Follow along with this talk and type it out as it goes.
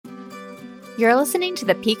You're listening to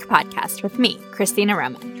the Pique Podcast with me, Christina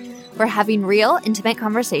Roman. We're having real, intimate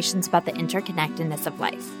conversations about the interconnectedness of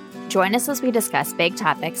life. Join us as we discuss big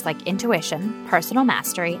topics like intuition, personal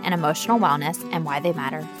mastery, and emotional wellness, and why they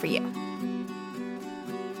matter for you.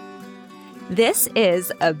 This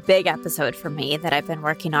is a big episode for me that I've been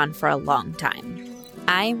working on for a long time.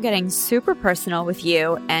 I am getting super personal with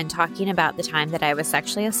you and talking about the time that I was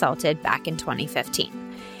sexually assaulted back in 2015.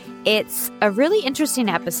 It's a really interesting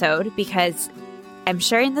episode because I'm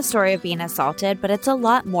sharing the story of being assaulted, but it's a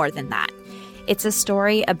lot more than that. It's a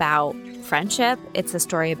story about friendship, it's a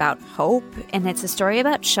story about hope, and it's a story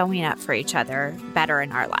about showing up for each other better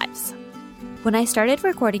in our lives. When I started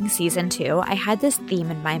recording season 2, I had this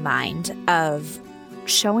theme in my mind of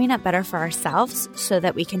showing up better for ourselves so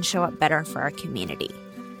that we can show up better for our community.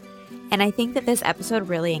 And I think that this episode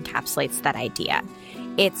really encapsulates that idea.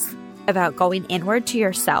 It's about going inward to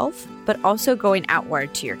yourself, but also going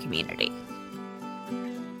outward to your community.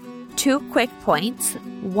 2 quick points.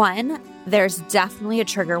 1, there's definitely a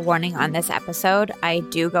trigger warning on this episode. I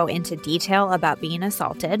do go into detail about being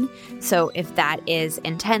assaulted. So if that is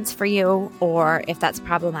intense for you or if that's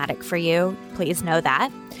problematic for you, please know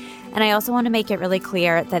that. And I also want to make it really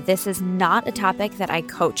clear that this is not a topic that I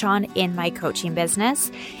coach on in my coaching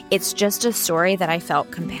business. It's just a story that I felt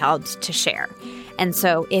compelled to share. And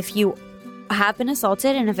so if you have been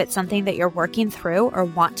assaulted and if it's something that you're working through or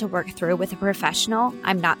want to work through with a professional,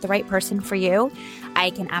 I'm not the right person for you.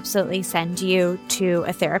 I can absolutely send you to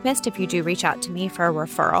a therapist if you do reach out to me for a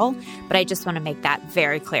referral, but I just want to make that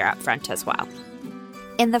very clear up front as well.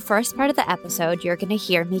 In the first part of the episode, you're going to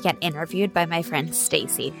hear me get interviewed by my friend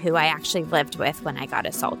Stacy, who I actually lived with when I got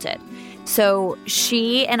assaulted. So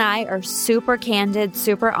she and I are super candid,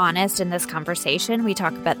 super honest in this conversation. We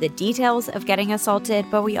talk about the details of getting assaulted,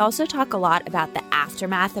 but we also talk a lot about the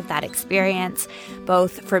aftermath of that experience,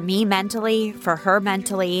 both for me mentally, for her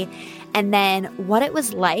mentally, and then what it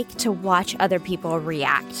was like to watch other people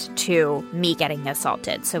react to me getting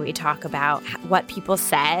assaulted. So we talk about what people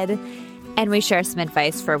said, and we share some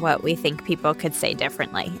advice for what we think people could say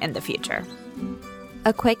differently in the future.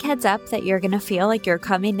 A quick heads up that you're going to feel like you're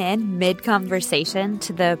coming in mid-conversation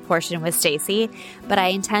to the portion with Stacy, but I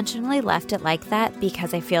intentionally left it like that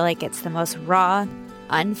because I feel like it's the most raw,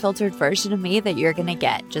 unfiltered version of me that you're going to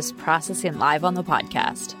get, just processing live on the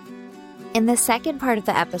podcast. In the second part of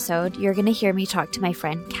the episode, you're going to hear me talk to my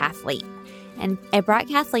friend Kathleen. And I brought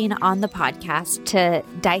Kathleen on the podcast to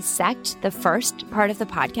dissect the first part of the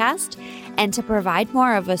podcast and to provide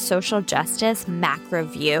more of a social justice macro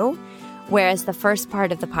view, whereas the first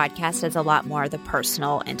part of the podcast is a lot more the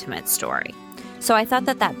personal, intimate story. So I thought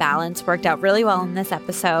that balance worked out really well in this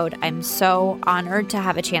episode. I'm so honored to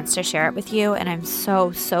have a chance to share it with you, and I'm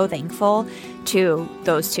so thankful to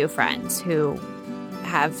those 2 friends who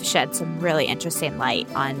have shed some really interesting light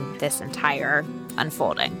on this entire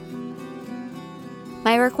unfolding.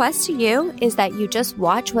 My request to you is that you just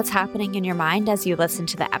watch what's happening in your mind as you listen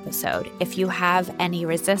to the episode. If you have any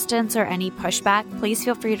resistance or any pushback, please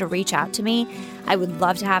feel free to reach out to me. I would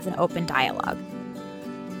love to have an open dialogue.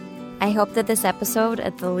 I hope that this episode,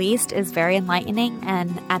 at the least, is very enlightening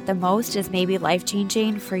and at the most is maybe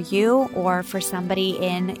life-changing for you or for somebody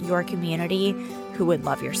in your community who would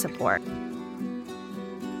love your support.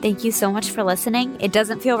 Thank you so much for listening. It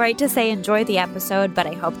doesn't feel right to say enjoy the episode, but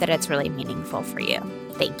I hope that it's really meaningful for you.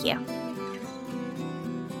 Thank you.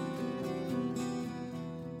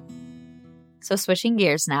 So switching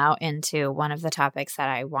gears now into one of the topics that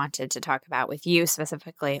I wanted to talk about with you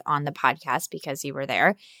specifically on the podcast because you were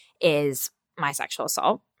there is my sexual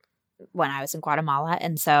assault when I was in Guatemala.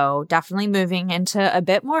 And so definitely moving into a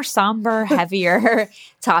bit more somber, heavier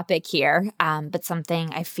topic here, but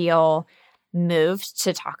something I feel moved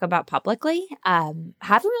to talk about publicly. Haven't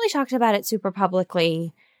really talked about it super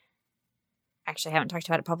publicly. Actually, haven't talked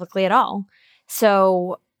about it publicly at all.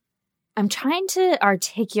 So I'm trying to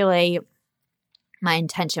articulate my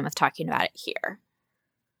intention with talking about it here.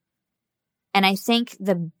 And I think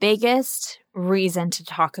the biggest reason to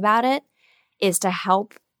talk about it is to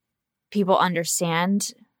help people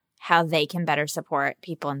understand how they can better support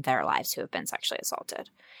people in their lives who have been sexually assaulted.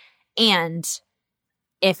 And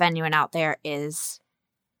if anyone out there is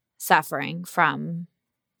suffering from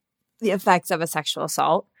the effects of a sexual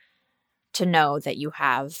assault, to know that you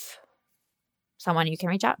have someone you can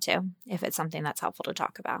reach out to if it's something that's helpful to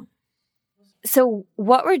talk about. So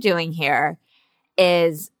what we're doing here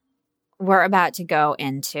is we're about to go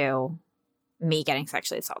into me getting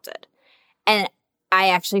sexually assaulted. And I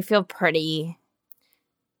actually feel pretty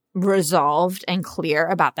resolved and clear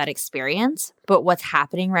about that experience. But what's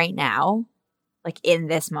happening right now, like in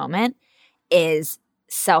this moment, is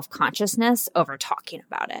self-consciousness over talking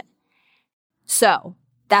about it. So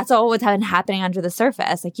that's all what's been happening under the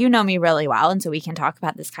surface. Like, you know me really well, and so we can talk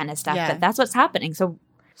about this kind of stuff, but that's what's happening. So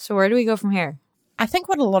where do we go from here? I think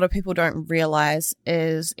what a lot of people don't realize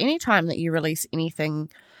is anytime that you release anything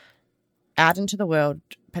out into the world,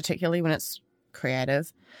 particularly when it's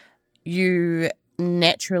creative, you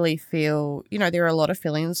naturally feel, there are a lot of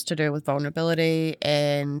feelings to do with vulnerability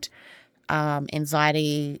and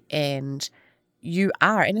anxiety, and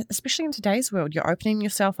and especially in today's world, you're opening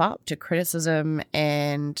yourself up to criticism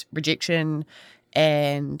and rejection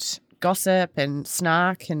and gossip and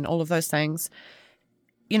snark and all of those things.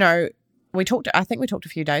 I think we talked a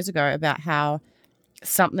few days ago about how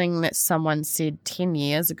something that someone said 10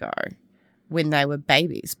 years ago when they were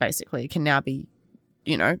babies basically can now be,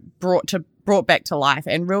 brought back to life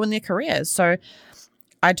and ruin their careers. So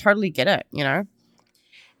I totally get it,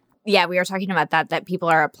 Yeah, we were talking about that people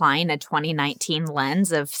are applying a 2019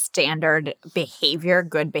 lens of standard behavior,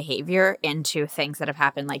 good behavior, into things that have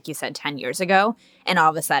happened, like you said, 10 years ago, and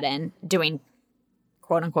all of a sudden doing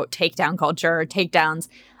quote-unquote takedown culture or takedowns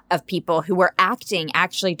of people who were acting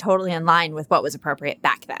actually totally in line with what was appropriate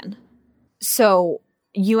back then. So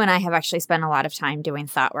you and I have actually spent a lot of time doing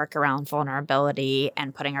thought work around vulnerability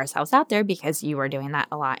and putting ourselves out there, because you are doing that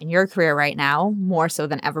a lot in your career right now, more so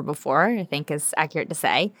than ever before, I think is accurate to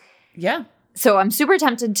say. Yeah. So I'm super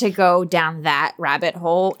tempted to go down that rabbit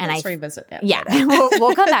hole. And Let's revisit that. Yeah,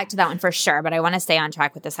 we'll come back to that one for sure. But I want to stay on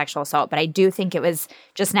track with the sexual assault. But I do think it was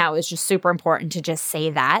just super important to just say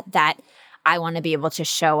that I want to be able to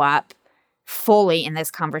show up fully in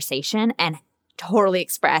this conversation and totally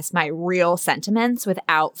express my real sentiments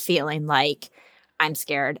without feeling like I'm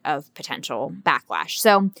scared of potential backlash.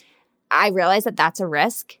 So I realize that that's a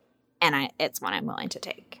risk, and it's one I'm willing to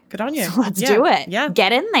take. Good on you. So let's do it. Yeah.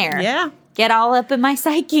 Get in there. Yeah. Get all up in my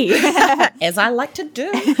psyche. As I like to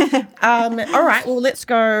do. All right. Well, let's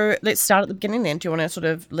start at the beginning then. Do you want to sort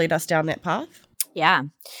of lead us down that path? Yeah.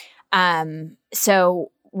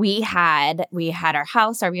 So we had our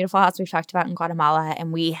house, our beautiful house we've talked about in Guatemala,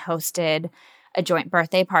 and we hosted a joint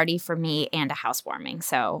birthday party for me and a housewarming.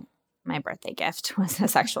 So my birthday gift was a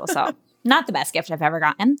sexual assault. Not the best gift I've ever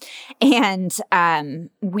gotten. And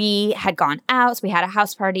we had gone out. So we had a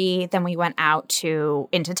house party. Then we went out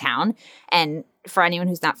into town. And for anyone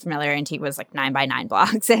who's not familiar, Antigua was like 9 by 9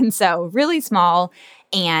 blocks. And so really small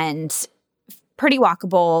and pretty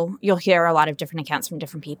walkable. You'll hear a lot of different accounts from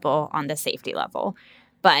different people on the safety level.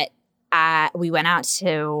 But we went out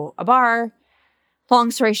to a bar. Long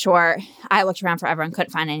story short, I looked around forever and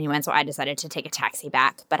couldn't find anyone, so I decided to take a taxi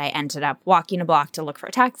back. But I ended up walking a block to look for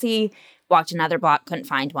a taxi, walked another block, couldn't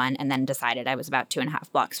find one, and then decided I was about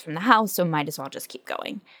 2.5 blocks from the house, so might as well just keep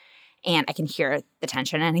going. And I can hear the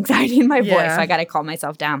tension and anxiety in my voice, so I got to calm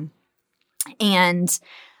myself down. And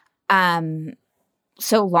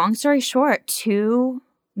so long story short, 2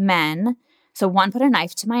 men, so one put a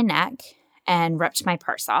knife to my neck and ripped my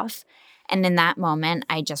purse off. And in that moment,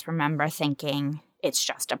 I just remember thinking, it's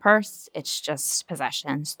just a purse. It's just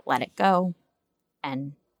possessions. Let it go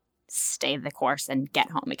and stay the course and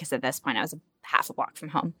get home, because at this point I was half a block from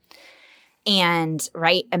home. And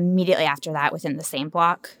right immediately after that, within the same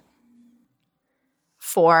block,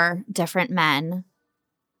 4 different men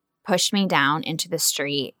pushed me down into the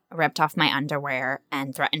street, ripped off my underwear,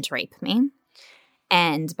 and threatened to rape me.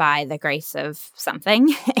 And by the grace of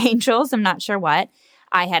something, angels, I'm not sure what,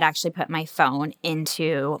 I had actually put my phone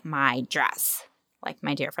into my dress, like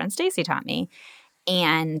my dear friend Stacy taught me.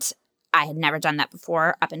 And I had never done that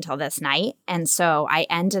before up until this night. And so I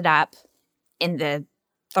ended up in the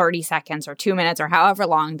 30 seconds or 2 minutes or however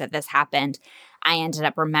long that this happened, I ended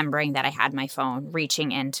up remembering that I had my phone,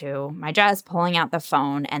 reaching into my dress, pulling out the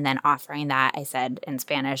phone, and then offering that. I said in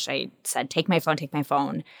Spanish, I said, take my phone, take my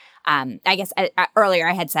phone. I guess earlier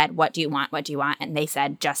I had said, what do you want? What do you want? And they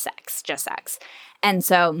said, just sex, just sex. And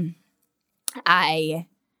so I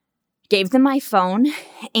gave them my phone,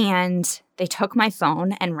 and they took my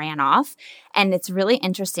phone and ran off. And it's really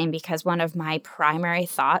interesting because one of my primary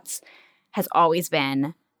thoughts has always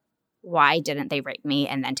been, why didn't they rape me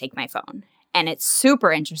and then take my phone? And it's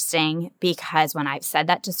super interesting because when I've said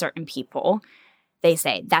that to certain people, they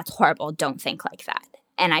say, that's horrible. Don't think like that.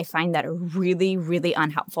 And I find that a really, really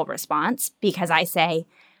unhelpful response, because I say,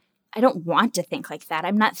 I don't want to think like that.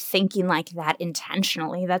 I'm not thinking like that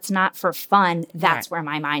intentionally. That's not for fun. That's where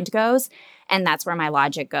my mind goes, and that's where my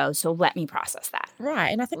logic goes. So let me process that. Right.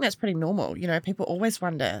 And I think that's pretty normal. People always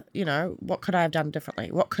wonder, what could I have done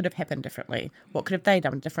differently? What could have happened differently? What could have they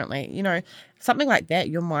done differently? Something like that,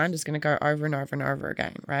 your mind is going to go over and over and over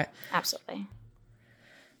again, right? Absolutely.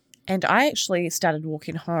 And I actually started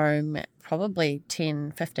walking home probably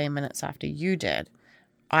 10, 15 minutes after you did.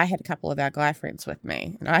 I had a couple of our guy friends with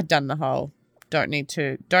me, and I'd done the whole don't need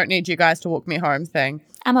you guys to walk me home thing.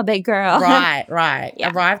 I'm a big girl. Right.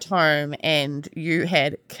 Yeah. Arrived home and you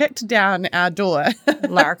had kicked down our door.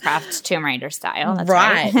 Lara Croft Tomb Raider style. That's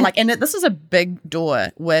right. right. This is a big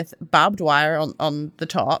door with barbed wire on the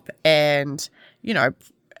top, and, you know,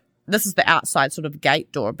 this is the outside sort of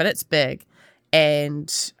gate door, but it's big.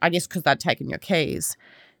 And I guess because they'd taken your keys.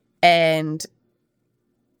 And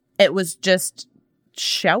it was just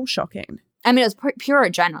shell-shocking. I mean, it was pure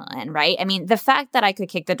adrenaline, right? I mean, the fact that I could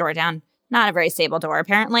kick the door down, not a very stable door,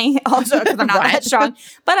 apparently, also because I'm not that strong.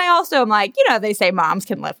 But I also am like, you know, they say moms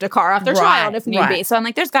can lift a car off their child if need be. So I'm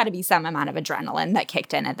like, there's got to be some amount of adrenaline that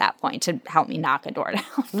kicked in at that point to help me knock a door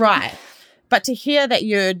down. Right. But to hear that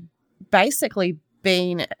you'd basically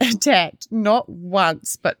been attacked not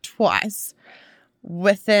once, but twice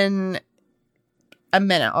within a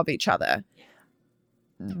minute of each other,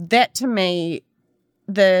 that to me,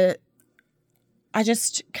 I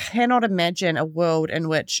just cannot imagine a world in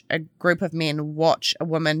which a group of men watch a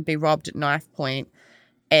woman be robbed at knife point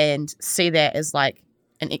and see that as like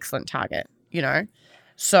an excellent target, you know?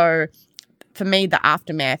 So for me, the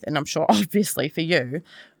aftermath, and I'm sure obviously for you,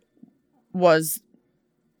 was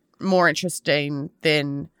more interesting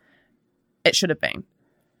than it should have been.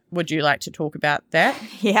 Would you like to talk about that?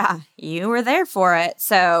 Yeah, you were there for it.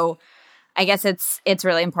 So I guess it's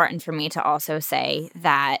really important for me to also say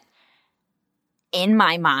that in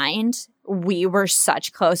my mind, we were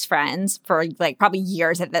such close friends for like probably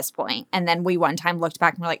years at this point. And then we one time looked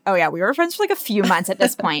back and we're like, oh yeah, we were friends for like a few months at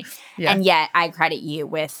this point. Yeah. And yet I credit you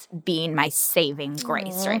with being my saving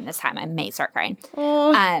grace during this time. I may start crying.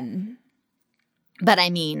 But I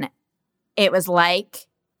mean, it was like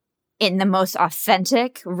in the most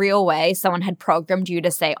authentic, real way, someone had programmed you to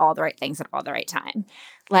say all the right things at all the right time.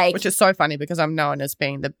 Like, which is so funny because I'm known as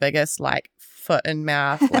being the biggest like foot in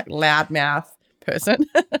mouth, like loud mouth person.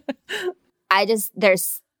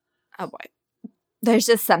 There's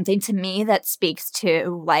just something to me that speaks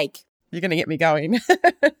to like, you're gonna get me going.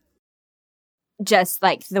 Just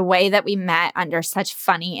like the way that we met under such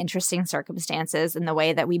funny, interesting circumstances, and the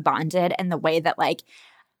way that we bonded, and the way that like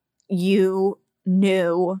you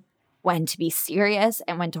knew when to be serious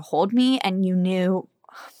and when to hold me, and you knew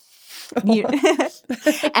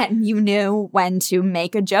and you knew when to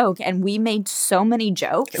make a joke. And we made so many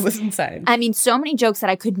jokes. It was insane. I mean, so many jokes that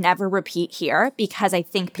I could never repeat here because I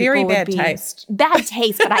think people very would bad be taste. Bad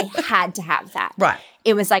taste, but I had to have that. Right.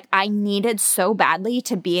 It was like I needed so badly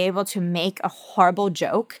to be able to make a horrible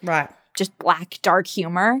joke. Right. Just black, dark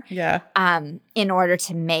humor. Yeah. In order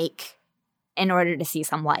to see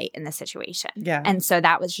some light in the situation. Yeah. And so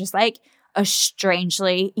that was just like a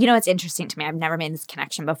strangely, you know, it's interesting to me. I've never made this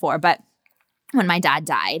connection before, but when my dad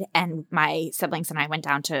died and my siblings and I went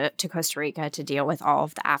down to Costa Rica to deal with all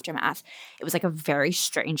of the aftermath, it was like a very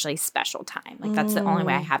strangely special time. Like that's the only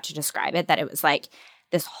way I have to describe it, that it was like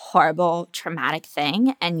this horrible, traumatic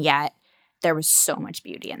thing. And yet there was so much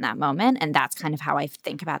beauty in that moment. And that's kind of how I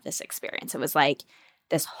think about this experience. It was like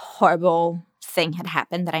this horrible thing had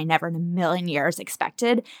happened that I never in a million years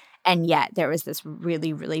expected. And yet there was this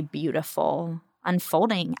really, really beautiful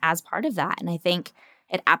unfolding as part of that. And I think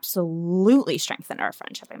it absolutely strengthened our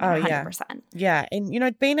friendship. I mean, 100%. Yeah. And, you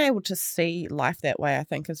know, being able to see life that way, I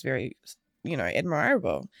think is very, you know,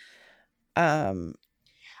 admirable. I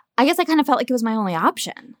guess I kind of felt like it was my only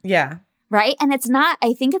option. Yeah. Right? And it's not,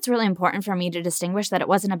 I think it's really important for me to distinguish that it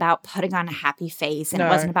wasn't about putting on a happy face and it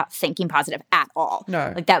wasn't about thinking positive at all.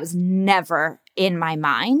 No. Like that was never in my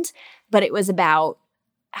mind, but it was about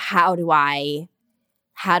how do I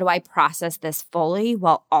process this fully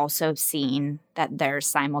while also seeing that there's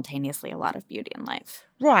simultaneously a lot of beauty in life.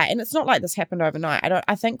 Right. And it's not like this happened overnight.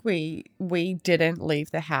 I think we didn't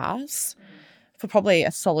leave the house for probably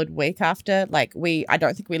a solid week after. Like I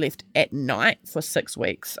don't think we left at night for 6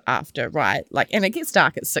 weeks after, right? Like, and it gets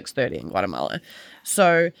dark at 6:30 in Guatemala.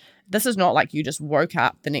 So this is not like you just woke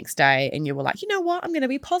up the next day and you were like, you know what, I'm going to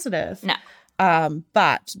be positive. No.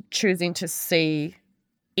 But choosing to see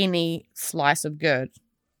any slice of good,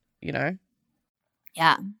 you know?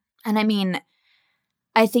 Yeah. And I mean,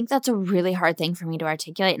 I think that's a really hard thing for me to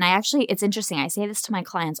articulate. And it's interesting. I say this to my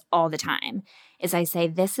clients all the time, is I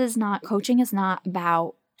say, coaching is not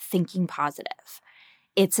about thinking positive.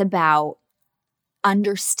 It's about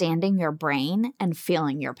understanding your brain and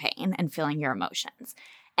feeling your pain and feeling your emotions.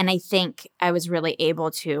 And I think I was really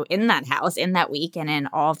able to, in that house, in that week, and in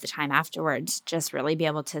all of the time afterwards, just really be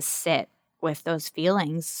able to sit with those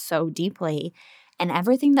feelings so deeply And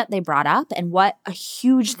everything that they brought up, and what a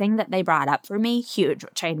huge thing that they brought up for me, huge,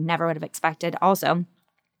 which I never would have expected also,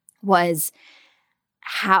 was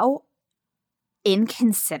how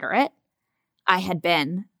inconsiderate I had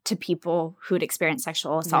been to people who'd experienced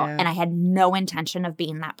sexual assault. Yeah. And I had no intention of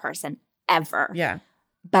being that person ever. Yeah.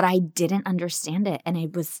 But I didn't understand it. And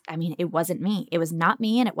it wasn't me. It was not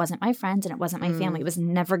me, and it wasn't my friends, and it wasn't my family. It was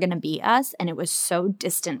never going to be us. And it was so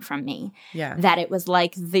distant from me that it was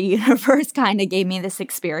like the universe kind of gave me this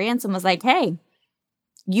experience and was like, hey,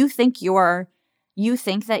 you think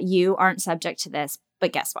that you aren't subject to this,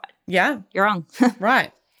 but guess what? Yeah. You're wrong.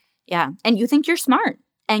 Right. Yeah. And you think you're smart.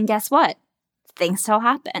 And guess what? Things still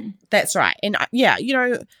happen. That's right. And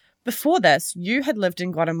before this, you had lived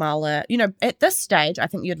in Guatemala. At this stage, I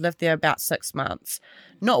think you'd lived there about 6 months.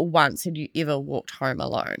 Not once had you ever walked home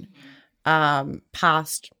alone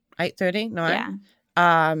past 8:30, no?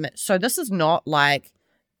 Yeah. So this is not like,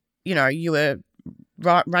 you were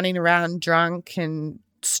running around drunk and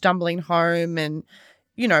stumbling home and,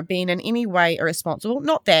 being in any way irresponsible.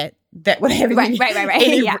 Not that would have Right.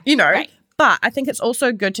 any, Yeah. Right. But I think it's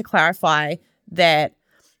also good to clarify that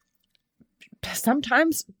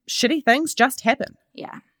sometimes shitty things just happen.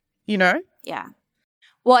 Yeah. Yeah.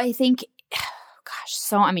 Well, I think,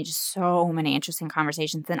 just so many interesting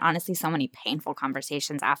conversations, and honestly, so many painful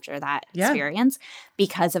conversations after that experience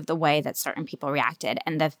because of the way that certain people reacted.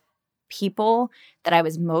 And the people that I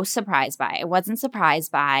was most surprised by, I wasn't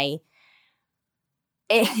surprised by,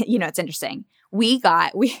 it's interesting. I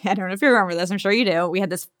don't know if you remember this, I'm sure you do. We had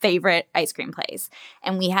this favorite ice cream place,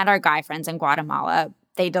 and we had our guy friends in Guatemala.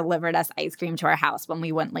 They delivered us ice cream to our house when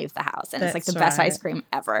we wouldn't leave the house. And it's like the best ice cream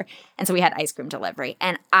ever. And so we had ice cream delivery.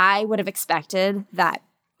 And I would have expected that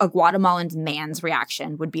a Guatemalan man's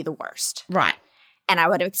reaction would be the worst. Right. And I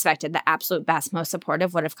would have expected the absolute best, most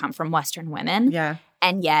supportive would have come from Western women. Yeah.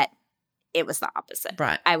 And yet it was the opposite.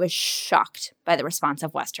 Right. I was shocked by the response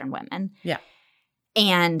of Western women. Yeah.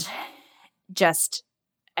 And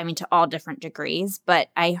to all different degrees. But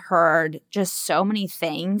I heard just so many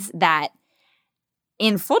things that,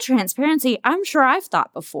 in full transparency, I'm sure I've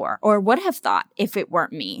thought before or would have thought if it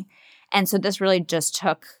weren't me. And so this really just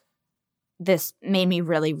made me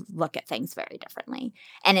really look at things very differently.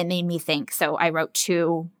 And it made me think. So I wrote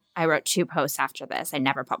two posts after this. I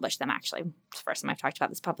never published them, actually. It's the first time I've talked about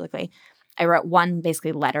this publicly. I wrote one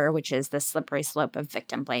basically letter, which is the slippery slope of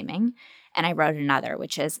victim blaming. And I wrote another,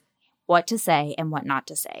 which is what to say and what not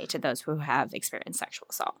to say to those who have experienced sexual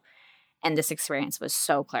assault. And this experience was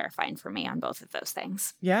so clarifying for me on both of those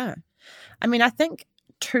things. Yeah. I think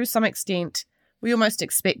to some extent, we almost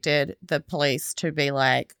expected the police to be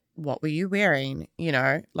like, what were you wearing?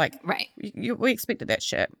 Right. We expected that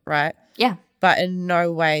shit, right? Yeah. But in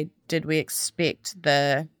no way did we expect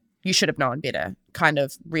the you should have known better kind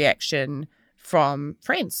of reaction from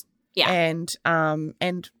friends. Yeah. And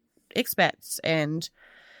expats and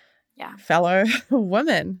fellow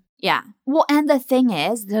women. Yeah. Well, and the thing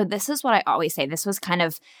is, so this is what I always say. This was kind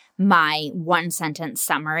of my one sentence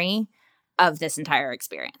summary of this entire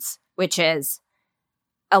experience, which is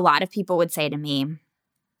a lot of people would say to me,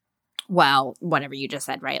 well, whatever you just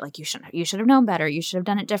said, right? Like you should have known better. You should have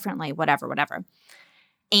done it differently, whatever.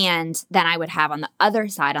 And then I would have on the other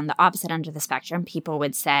side, on the opposite end of the spectrum, people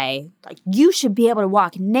would say, like, you should be able to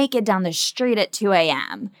walk naked down the street at 2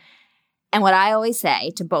 a.m. And what I always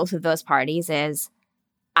say to both of those parties is,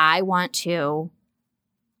 I want to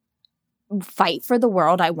fight for the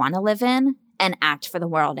world I want to live in and act for the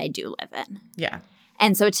world I do live in. Yeah.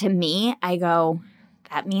 And so to me, I go,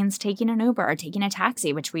 that means taking an Uber or taking a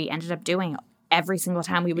taxi, which we ended up doing every single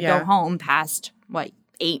time we would go home past,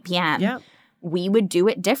 8 p.m. Yeah. We would do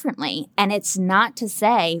it differently. And it's not to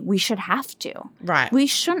say we should have to. Right. We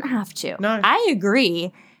shouldn't have to. No. I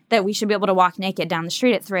agree that we should be able to walk naked down the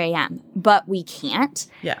street at 3 a.m., but we can't.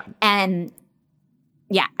 Yeah. And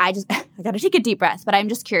yeah, I got to take a deep breath, but I'm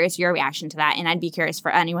just curious your reaction to that. And I'd be curious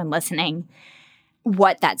for anyone listening,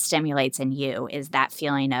 what that stimulates in you is that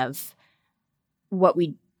feeling of what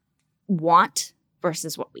we want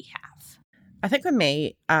versus what we have. I think for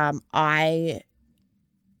me, I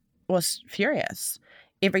was furious.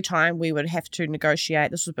 Every time we would have to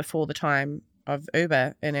negotiate, this was before the time of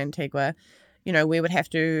Uber in Antigua, we would have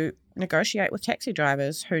to negotiate with taxi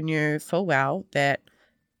drivers who knew full well that,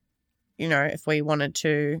 if we wanted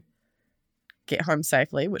to get home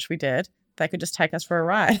safely, which we did, they could just take us for a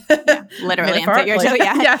ride. Yeah, literally and figuratively.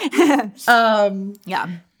 Yeah.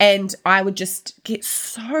 And I would just get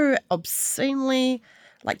so obscenely,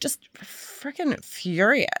 just freaking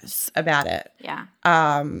furious about it. Yeah.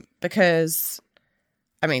 Because,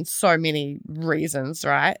 so many reasons,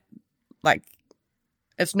 right?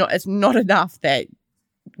 it's not enough that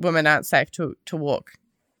women aren't safe to walk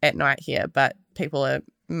at night here, but people are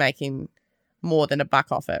making more than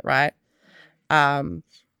 $1 off it, right?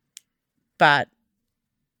 But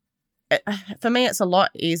for me, it's a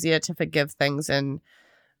lot easier to forgive things in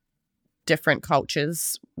different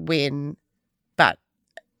cultures but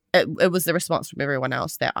it was the response from everyone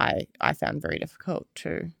else that I found very difficult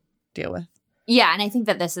to deal with. Yeah, and I think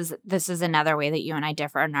that this is another way that you and I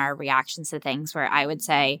differ in our reactions to things, where I would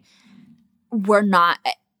say we're not,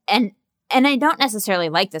 and I don't necessarily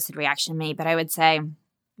like this reaction to me, but I would say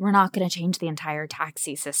we're not going to change the entire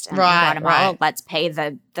taxi system in Guatemala. Right. Let's pay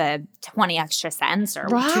the 20 extra cents or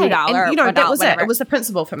 $2 and, or that was whatever. it was the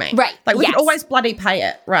principle for me, right? Like we could always bloody pay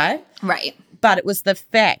it, right? But it was the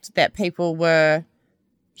fact that people were,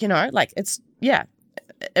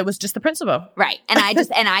 it was just the principle. Right. And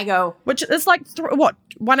I go. Which is like,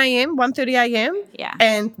 1 a.m., 1:30 a.m.? Yeah.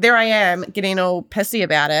 And there I am getting all pissy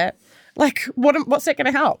about it. Like, what's that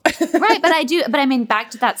going to help? Right. But I mean,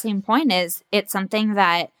 back to that same point is it's something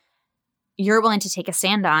that you're willing to take a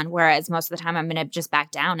stand on, whereas most of the time I'm going to just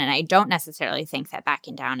back down. And I don't necessarily think that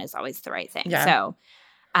backing down is always the right thing. Yeah. So,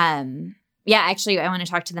 actually, I want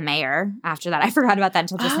to talk to the mayor after that. I forgot about that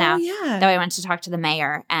until just now. Yeah. Though I went to talk to the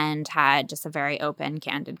mayor and had just a very open,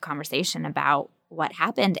 candid conversation about what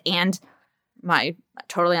happened and my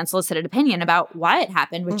totally unsolicited opinion about why it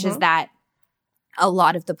happened, which is that a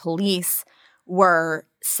lot of the police were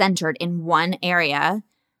centered in one area,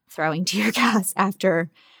 throwing tear gas after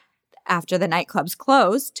the nightclubs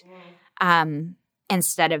closed,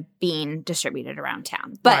 instead of being distributed around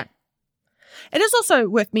town. But right. It is also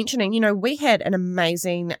worth mentioning, we had an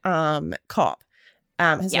amazing cop.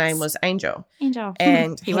 His name was Angel. Angel.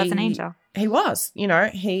 And he was an angel. He was, he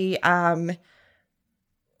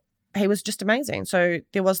was just amazing. So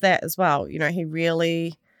there was that as well. He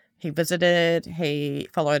visited, he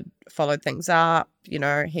followed things up,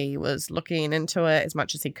 he was looking into it as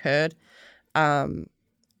much as he could. So.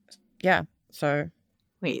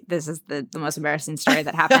 Wait, this is the most embarrassing story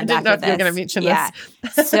that happened I didn't know after if you were this. going to mention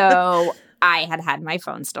this. So I had my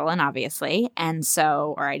phone stolen, obviously, and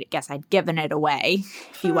so, or I guess I'd given it away,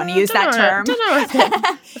 if you want to use that term. Don't know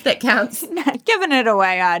if that counts. Given it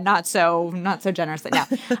away, not so generously. No,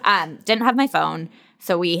 didn't have my phone,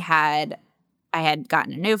 so I had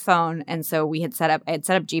gotten a new phone, and so I had set up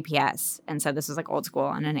GPS, and so this was like old school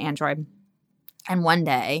on an Android. And one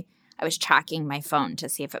day, I was tracking my phone to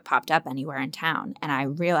see if it popped up anywhere in town, and I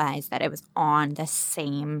realized that it was on the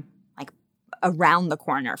same, around the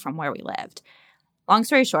corner from where we lived. Long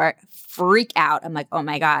story short, freak out. I'm like, oh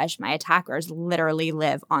my gosh, my attackers literally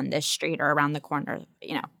live on this street or around the corner,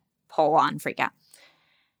 pull on, freak out.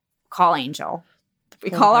 Call Angel.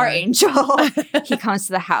 We call our Angel. He comes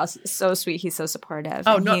to the house. He's so sweet. He's so supportive.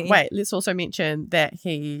 Wait, let's also mention that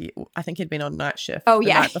I think he'd been on night shift the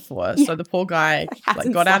night before. Yeah. So the poor guy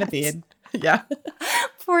got out of bed. Yeah.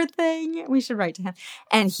 Poor thing. We should write to him.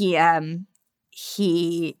 And he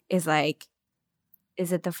is like,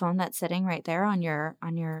 is it the phone that's sitting right there on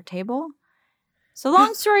your table? So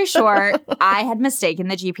long story short, I had mistaken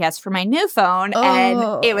the GPS for my new phone,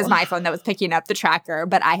 and it was my phone that was picking up the tracker,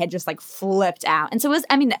 but I had just flipped out. And so it was,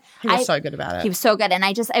 he was so good about it. He was so good. And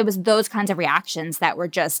it was those kinds of reactions that were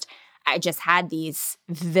I just had these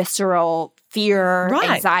visceral fear,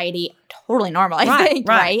 anxiety, totally normal, I think,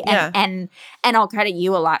 right? Yeah. And I'll credit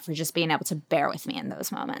you a lot for just being able to bear with me in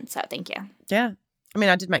those moments. So thank you. Yeah.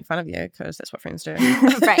 I did make fun of you because that's what friends do.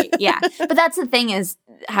 Right, yeah. But that's the thing is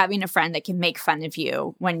having a friend that can make fun of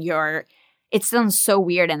you when it sounds so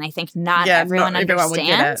weird, and I think not everyone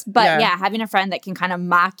understands. But having a friend that can kind of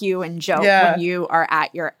mock you and joke when you are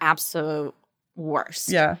at your absolute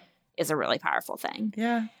worst is a really powerful thing.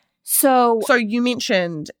 Yeah. So you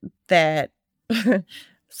mentioned that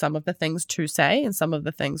some of the things to say and some of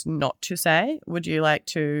the things not to say. Would you like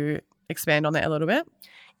to expand on that a little bit?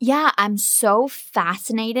 Yeah, I'm so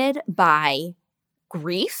fascinated by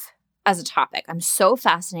grief as a topic. I'm so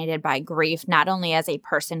fascinated by grief, not only as a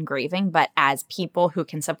person grieving, but as people who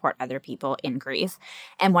can support other people in grief.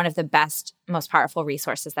 And one of the best, most powerful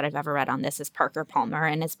resources that I've ever read on this is Parker Palmer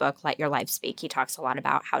in his book, Let Your Life Speak. He talks a lot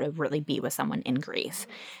about how to really be with someone in grief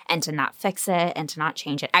and to not fix it and to not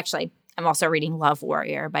change it. Actually, I'm also reading Love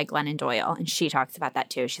Warrior by Glennon Doyle, and she talks about that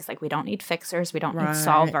too. She's like, we don't need fixers. We don't need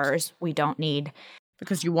solvers. We don't need...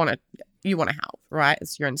 Because you want to help, right?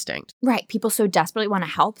 It's your instinct. Right. People so desperately want to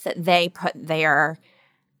help that they put their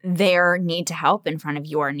need to help in front of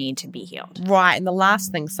your need to be healed. Right. And the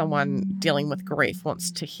last thing someone dealing with grief wants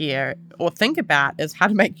to hear or think about is how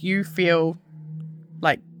to make you feel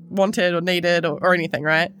like wanted or needed or anything,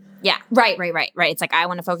 right? Yeah. Right. It's like I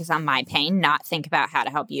want to focus on my pain, not think about how to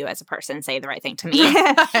help you as a person and say the right thing to me.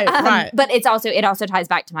 Right. But it also ties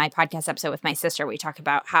back to my podcast episode with my sister. We talk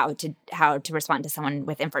about how to respond to someone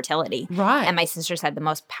with infertility. Right. And my sister said the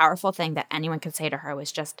most powerful thing that anyone could say to her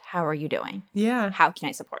was just, "How are you doing? Yeah. How can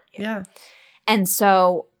I support you?" Yeah. And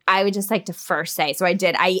so I would just like to first say, so I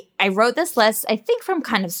did. I wrote this list, I think from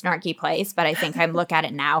kind of snarky place, but I think I look at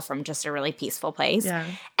it now from just a really peaceful place. Yeah.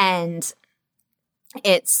 And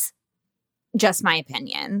it's just my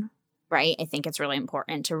opinion, right? I think it's really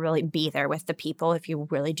important to really be there with the people. If you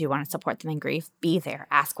really do want to support them in grief, be there,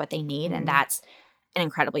 ask what they need. And that's an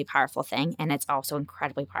incredibly powerful thing. And it's also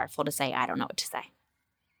incredibly powerful to say, I don't know what to say.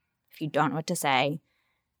 If you don't know what to say,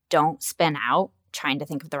 don't spin out trying to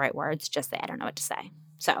think of the right words. Just say, I don't know what to say.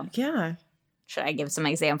 So yeah. Should I give some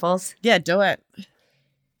examples? Yeah, do it.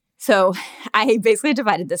 So I basically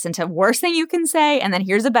divided this into worst thing you can say, and then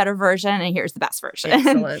here's a better version, and here's the best version.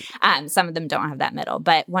 Excellent. Some of them don't have that middle,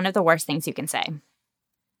 but one of the worst things you can say.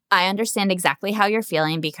 I understand exactly how you're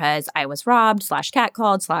feeling because I was robbed,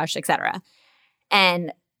 /catcalled, etc.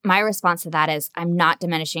 And my response to that is, I'm not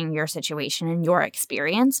diminishing your situation and your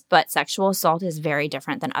experience, but sexual assault is very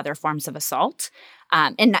different than other forms of assault.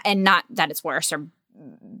 And not that it's worse, or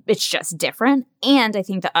it's just different. And I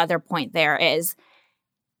think the other point there is,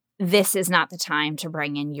 this is not the time to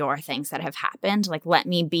bring in your things that have happened. Like, let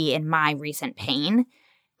me be in my recent pain,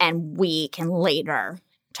 and we can later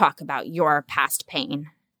talk about your past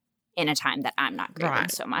pain in a time that I'm not grieving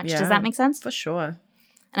so much. Yeah, does that make sense? For sure.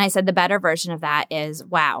 And I said the better version of that is,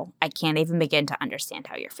 wow, I can't even begin to understand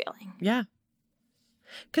how you're feeling. Yeah.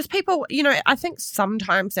 Because people, I think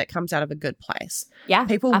sometimes that comes out of a good place. Yeah,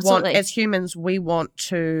 people absolutely. as humans, we want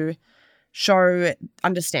to show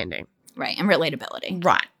understanding. Right, and relatability.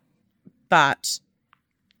 Right. But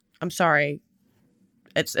I'm sorry,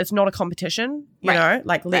 it's not a competition, you know?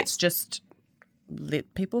 Like, let's just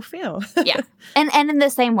let people feel. Yeah. And in the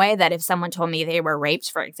same way that if someone told me they were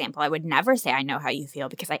raped, for example, I would never say I know how you feel,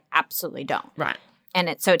 because I absolutely don't. Right.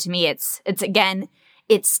 And so to me, it's again,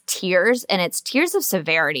 it's tiers, and it's tiers of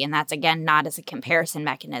severity. And that's, again, not as a comparison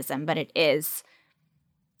mechanism, but it is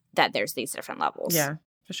that there's these different levels. Yeah,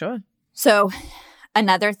 for sure. So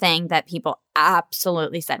another thing that people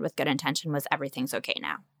absolutely said with good intention was, everything's okay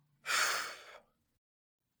now.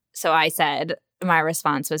 So I said, my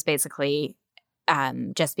response was basically,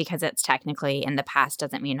 just because it's technically in the past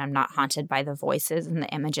doesn't mean I'm not haunted by the voices and the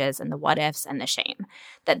images and the what ifs and the shame.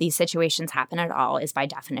 That these situations happen at all is by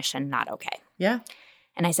definition not okay. Yeah.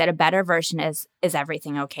 And I said a better version is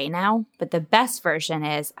everything okay now? But the best version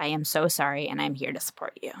is, I am so sorry and I'm here to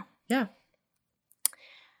support you. Yeah.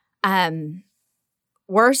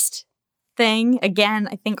 Worst thing, again,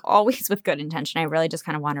 I think always with good intention, I really just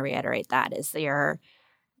kind of want to reiterate that, is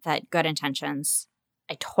that good intentions,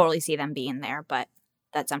 I totally see them being there, but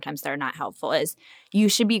that sometimes they're not helpful, is you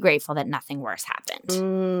should be grateful that nothing worse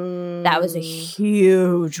happened. That was a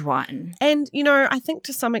huge one. And, I think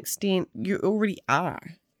to some extent you already are,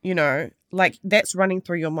 like that's running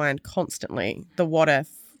through your mind constantly, the what if,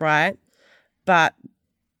 right? But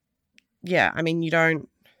yeah, I mean, you don't.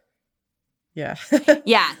 Yeah.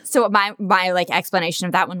 Yeah. So my like explanation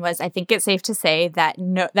of that one was, I think it's safe to say that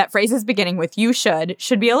that phrases beginning with "you should"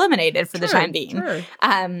 be eliminated for the time being. True.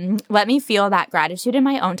 Let me feel that gratitude in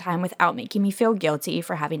my own time without making me feel guilty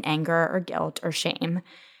for having anger or guilt or shame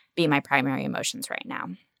be my primary emotions right now.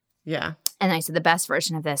 Yeah. And I said the best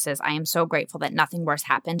version of this is, I am so grateful that nothing worse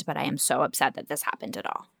happened, but I am so upset that this happened at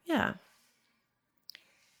all. Yeah.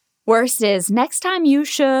 Worst is, next time you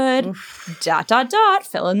should ...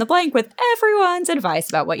 fill in the blank with everyone's advice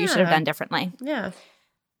about what you should have done differently. Yeah.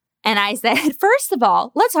 And I said, first of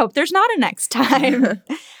all, let's hope there's not a next time.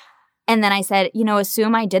 And then I said,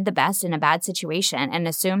 assume I did the best in a bad situation, and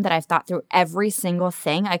assume that I've thought through every single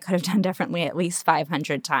thing I could have done differently at least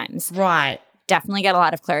 500 times. Right. Definitely get a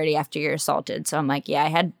lot of clarity after you're assaulted. So I'm like, yeah, I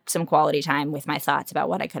had some quality time with my thoughts about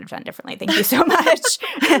what I could have done differently. Thank you so much.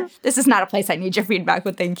 This is not a place I need your feedback,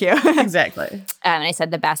 but thank you. Exactly. And I said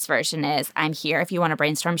the best version is, I'm here if you want to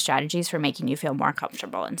brainstorm strategies for making you feel more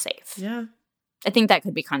comfortable and safe. Yeah. I think that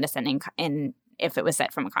could be condescending if it was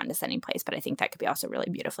said from a condescending place, but I think that could be also really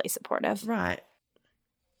beautifully supportive. Right.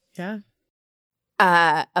 Yeah.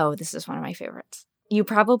 This is one of my favorites. You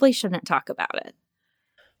probably shouldn't talk about it.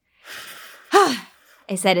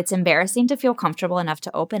 I said, it's embarrassing to feel comfortable enough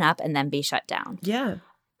to open up and then be shut down. Yeah.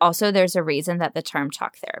 Also, there's a reason that the term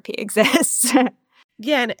talk therapy exists.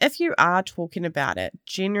 Yeah, and if you are talking about it,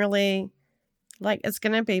 generally, like, it's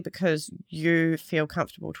going to be because you feel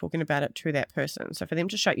comfortable talking about it to that person. So for them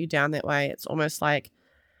to shut you down that way, it's almost like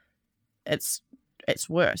it's it's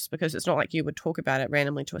worse because it's not like you would talk about it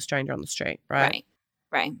randomly to a stranger on the street, right?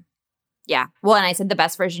 Right. Yeah. Well, and I said the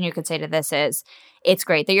best version you could say to this is, it's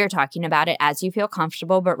great that you're talking about it as you feel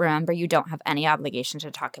comfortable, but remember, you don't have any obligation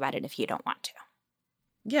to talk about it if you don't want to.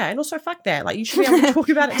 Yeah, and also fuck that. Like, you should be able to talk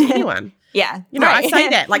about it to anyone. Yeah. You know, right. I say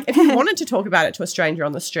that. Like, if you wanted to talk about it to a stranger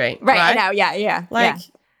on the street. Right. I know. Yeah. Like,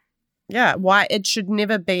 yeah, why it should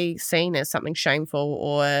never be seen as something shameful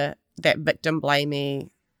or that victim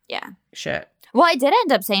blamey shit. Well, I did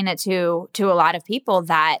end up saying it to a lot of people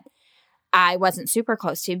that I wasn't super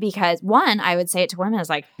close to because, one, I would say it to women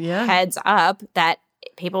as like, heads up that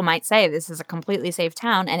people might say this is a completely safe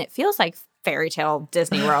town and it feels like fairy tale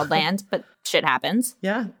Disney World land, but shit happens.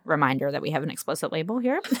 Yeah. Reminder that we have an explicit label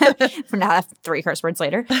here. From now, 3 curse words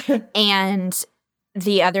later. And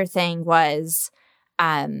the other thing was,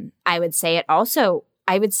 I would say it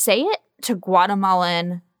to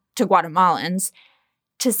Guatemalans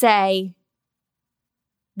to say,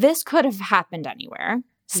 this could have happened anywhere.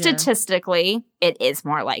 Statistically, it is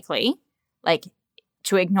more likely. Like,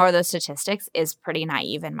 to ignore those statistics is pretty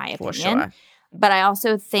naive in my opinion. Sure. But I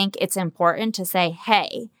also think it's important to say,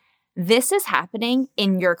 hey, this is happening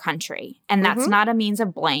in your country. And that's not a means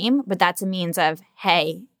of blame, but that's a means of,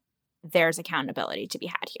 hey, there's accountability to be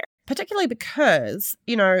had here. Particularly because,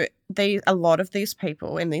 you know, a lot of these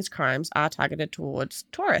people in these crimes are targeted towards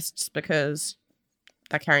tourists because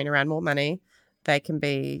they're carrying around more money. They can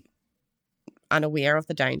be unaware of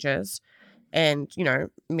the dangers and, you know,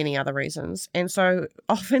 many other reasons. And so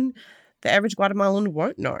often the average Guatemalan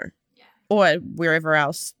won't know. Or wherever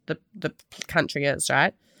else the country is,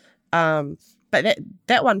 right? But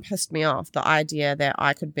that one pissed me off, the idea that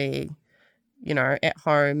I could be, you know, at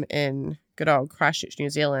home in good old Christchurch, New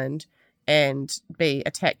Zealand, and be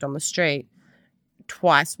attacked on the street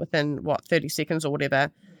twice within, 30 seconds or whatever.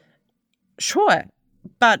 Sure,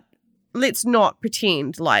 but let's not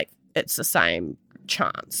pretend like it's the same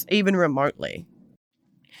chance, even remotely.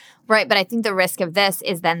 Right, but I think the risk of this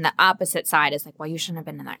is then the opposite side is like, well, you shouldn't have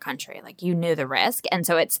been in that country. Like, you knew the risk. And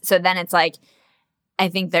so then it's like, I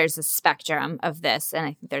think there's a spectrum of this, and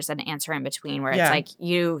I think there's an answer in between where it's like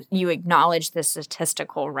you acknowledge the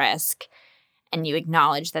statistical risk and you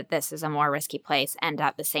acknowledge that this is a more risky place, and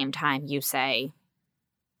at the same time you say,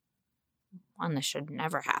 one, this should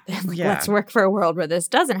never happen. Like, let's work for a world where this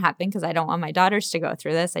doesn't happen because I don't want my daughters to go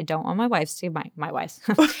through this. I don't want my wives to, my wives,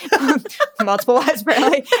 multiple wives,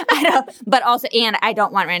 apparently. I know, but also, and I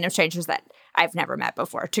don't want random strangers that I've never met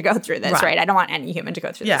before to go through this, right? I don't want any human to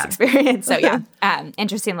go through this experience. So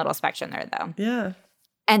interesting little spectrum there, though. Yeah.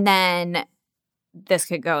 And then this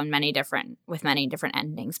could go in many different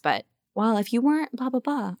endings, but well, if you weren't blah, blah,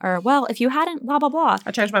 blah, or well, if you hadn't blah, blah, blah.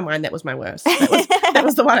 I changed my mind. That was my worst. That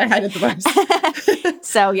was the one I hated the most.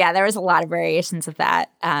 So yeah, there was a lot of variations of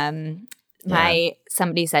that.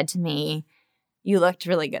 Somebody said to me, you looked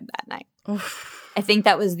really good that night. Oof. I think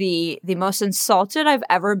that was the most insulted I've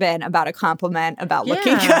ever been about a compliment about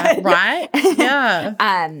looking good. Right? Yeah.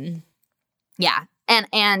 Yeah.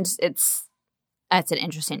 And it's an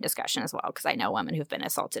interesting discussion as well because I know women who've been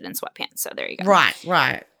assaulted in sweatpants. So there you go.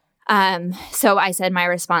 Right. So I said my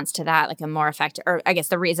response to that, like a more effective, or I guess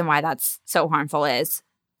the reason why that's so harmful is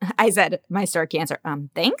I said my snarky answer,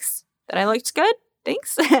 thanks that I looked good.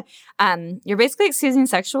 Thanks. You're basically excusing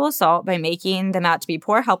sexual assault by making them out to be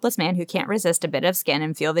poor, helpless men who can't resist a bit of skin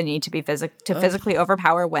and feel the need to be physically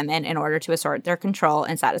overpower women in order to assert their control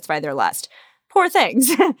and satisfy their lust. Poor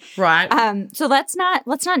things. Right. So let's not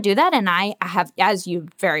do that. And I have, as you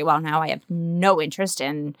very well know, I have no interest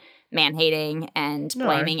in man-hating and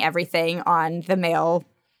blaming everything on the male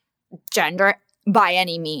gender by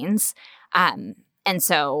any means. And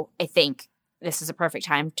so I think this is a perfect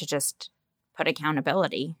time to just put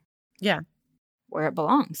accountability where it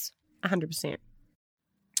belongs. 100%.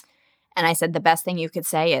 And I said the best thing you could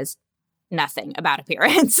say is nothing about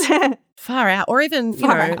appearance. Far out. Or even,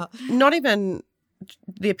 not even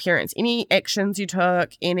the appearance. Any actions you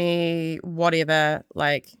took, any whatever,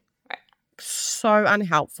 like, so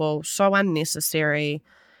unhelpful, so unnecessary.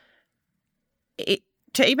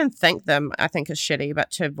 To even think them, I think, is shitty, but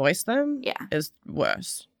to voice them is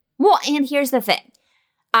worse. Well, and here's the thing.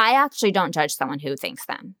 I actually don't judge someone who thinks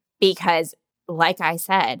them because, like I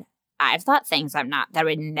said, I've thought things that I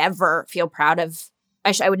would never feel proud of.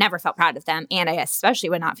 I would never feel proud of them, and I especially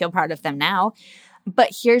would not feel proud of them now.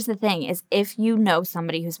 But here's the thing is if you know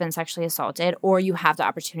somebody who's been sexually assaulted or you have the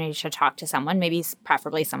opportunity to talk to someone, maybe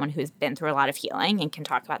preferably someone who's been through a lot of healing and can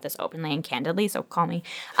talk about this openly and candidly, so call me,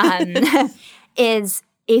 is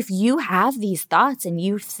if you have these thoughts and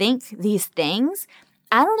you think these things,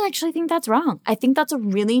 I don't actually think that's wrong. I think that's a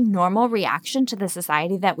really normal reaction to the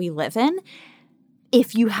society that we live in.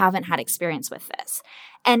 if you haven't had experience with this.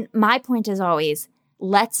 And my point is always,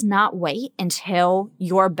 let's not wait until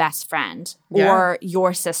your best friend or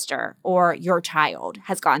your sister or your child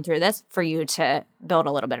has gone through this for you to build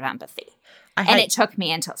a little bit of empathy. It took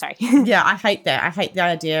me until, sorry. Yeah, I hate that. I hate the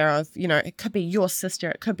idea of, it could be your sister,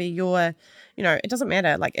 it could be your, it doesn't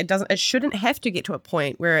matter. Like, it shouldn't have to get to a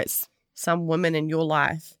point where it's some woman in your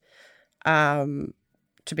life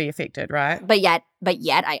to be affected, right? But yet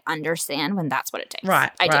I understand when that's what it takes.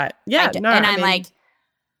 Right, I right. do. Yeah, I do. no, and I I'm mean, like,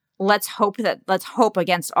 let's hope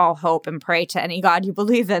against all hope and pray to any God you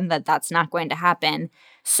believe in that that's not going to happen.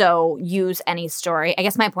 So use any story. I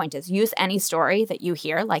guess my point is use any story that you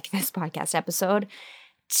hear, like this podcast episode,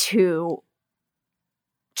 to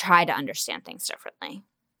try to understand things differently.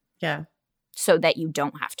 Yeah. So that you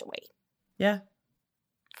don't have to wait. Yeah.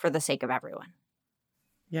 For the sake of everyone.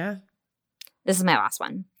 Yeah. This is my last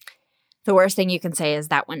one. The worst thing you can say is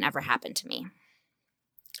that one never happened to me.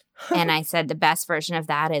 And I said the best version of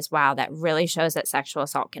that is, wow, that really shows that sexual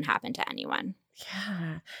assault can happen to anyone.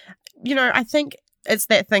 Yeah. I think it's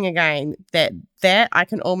that thing again that I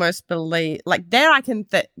can almost believe, like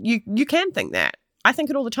that you can think that. I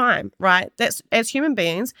think it all the time, right? That's as human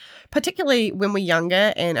beings, particularly when we're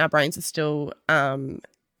younger and our brains are still, doing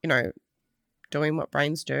what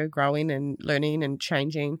brains do, growing and learning and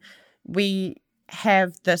changing. We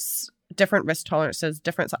have this different risk tolerances,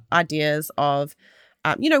 different ideas of,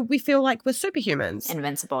 we feel like we're superhumans.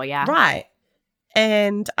 Invincible, yeah. Right.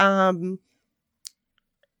 And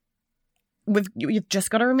you've just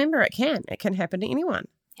got to remember it can happen to anyone.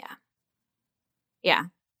 Yeah. Yeah.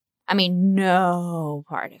 I mean, no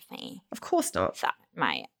part of me. Of course not. Thought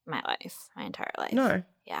my life, my entire life. No.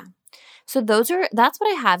 Yeah. So that's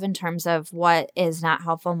what I have in terms of what is not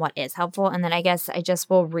helpful and what is helpful. And then I guess I just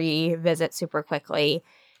will revisit super quickly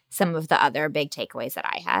some of the other big takeaways that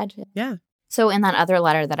I had. Yeah. So in that other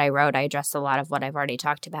letter that I wrote, I addressed a lot of what I've already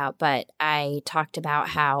talked about, but I talked about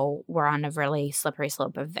how we're on a really slippery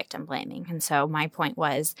slope of victim blaming. And so my point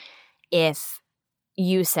was, if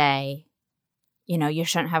you say, you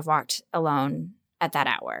shouldn't have walked alone at that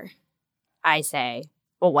hour, I say,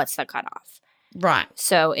 well, what's the cutoff? Right.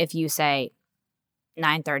 So if you say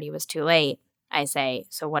 9:30 was too late, I say,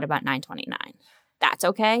 so what about 9:29? That's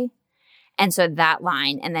okay. And so that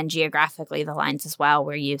line, and then geographically the lines as well,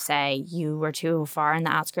 where you say you were too far in the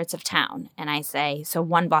outskirts of town. And I say, so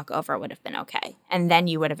one block over would have been okay. And then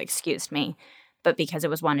you would have excused me. But because it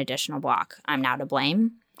was one additional block, I'm now to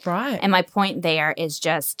blame. Right. And my point there is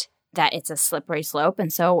just that it's a slippery slope.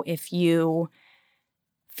 And so if you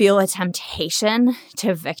feel a temptation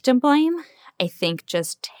to victim blame, I think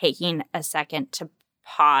just taking a second to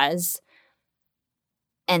pause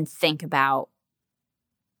and think about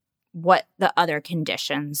what the other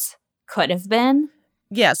conditions could have been.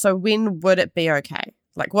 Yeah, so when would it be okay?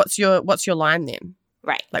 Like, what's your line then?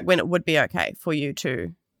 Right. Like, when it would be okay for you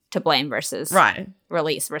to blame versus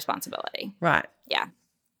release responsibility. Right. Yeah.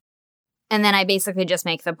 And then I basically just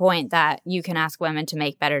make the point that you can ask women to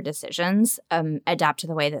make better decisions, adapt to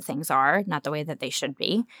the way that things are, not the way that they should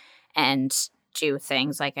be, and do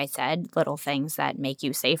things, like I said, little things that make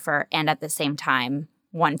you safer. And at the same time,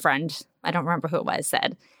 one friend, I don't remember who it was,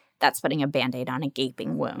 said, that's putting a Band-Aid on a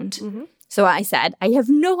gaping wound. Mm-hmm. So I said, I have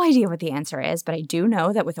no idea what the answer is, but I do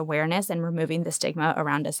know that with awareness and removing the stigma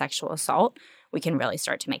around a sexual assault, we can really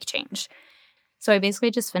start to make change. So I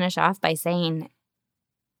basically just finish off by saying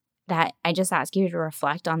that I just ask you to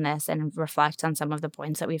reflect on this and reflect on some of the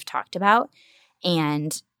points that we've talked about.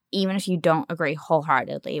 And even if you don't agree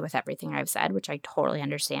wholeheartedly with everything I've said, which I totally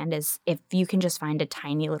understand, is if you can just find a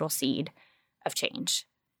tiny little seed of change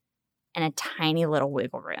and a tiny little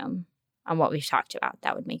wiggle room on what we've talked about,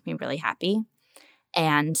 that would make me really happy.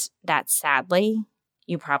 And that, sadly,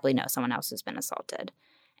 you probably know someone else has been assaulted.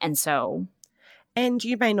 And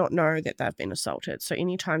you may not know that they've been assaulted. So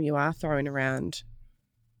anytime you are throwing around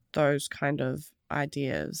those kind of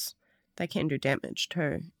ideas, they can do damage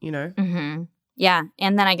too, Mm-hmm. Yeah.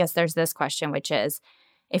 And then I guess there's this question, which is,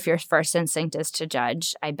 if your first instinct is to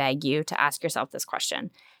judge, I beg you to ask yourself this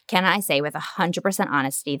question. Can I say with 100%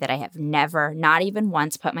 honesty that I have never, not even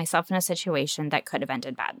once, put myself in a situation that could have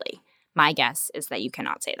ended badly? My guess is that you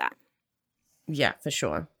cannot say that. Yeah, for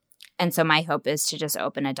sure. And so my hope is to just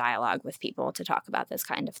open a dialogue with people to talk about this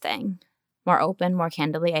kind of thing. More open, more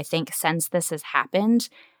candidly. I think since this has happened,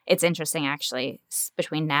 it's interesting actually,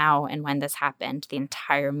 between now and when this happened, the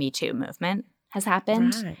entire Me Too movement has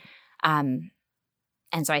happened. Right.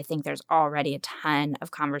 And so I think there's already a ton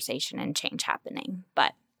of conversation and change happening.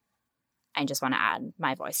 But I just want to add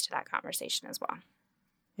my voice to that conversation as well.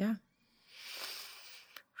 Yeah.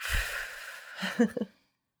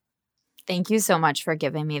 Thank you so much for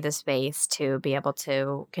giving me the space to be able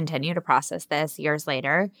to continue to process this years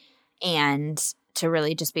later and to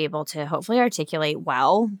really just be able to hopefully articulate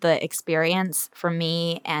well the experience for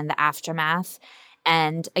me and the aftermath.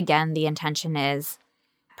 And again, the intention is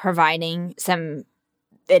providing some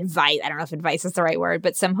advice. I don't know if advice is the right word,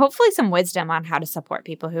 but hopefully some wisdom on how to support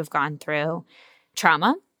people who've gone through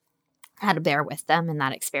trauma, how to bear with them in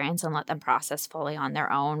that experience and let them process fully on their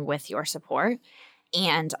own with your support.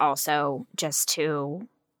 And also just to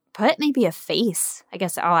put maybe a face, I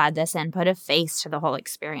guess I'll add this in, put a face to the whole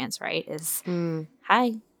experience, right?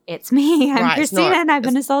 Hi, it's me. I'm Christina and I've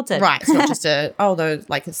been assaulted. Right. It's not just a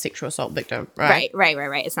sexual assault victim. Right.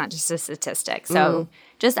 Right. It's not just a statistic. So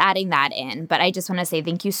just adding that in. But I just want to say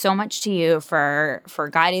thank you so much to you for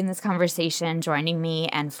guiding this conversation, joining me,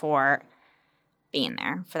 and for being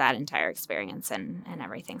there for that entire experience and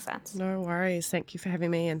everything since. No worries. Thank you for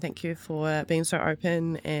having me, and thank you for being so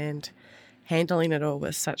open and handling it all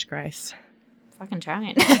with such grace. Fucking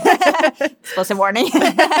trying. Explicit warning. You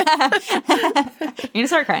gonna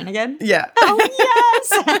start crying again? Yeah. Oh,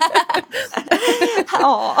 yes.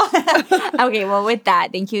 Oh. Okay, well, with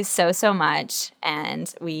that, thank you so much.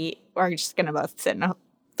 And we are just gonna both sit in a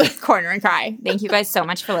corner and cry. Thank you guys so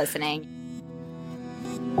much for listening.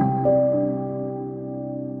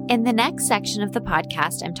 In the next section of the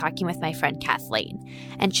podcast, I'm talking with my friend Kathleen,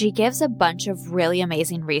 and she gives a bunch of really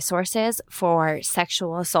amazing resources for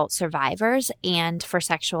sexual assault survivors and for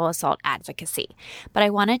sexual assault advocacy. But I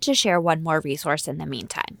wanted to share one more resource in the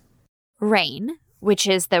meantime. RAIN, which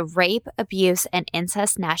is the Rape, Abuse, and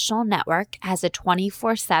Incest National Network, has a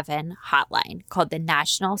 24/7 hotline called the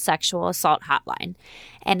National Sexual Assault Hotline,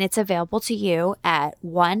 and it's available to you at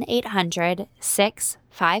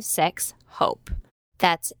 1-800-656-HOPE.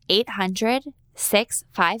 That's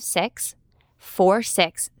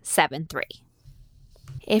 800-656-4673.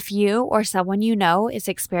 If you or someone you know is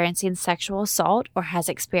experiencing sexual assault or has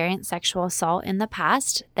experienced sexual assault in the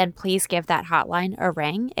past, then please give that hotline a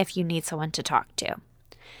ring if you need someone to talk to.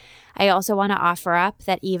 I also want to offer up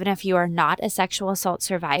that even if you are not a sexual assault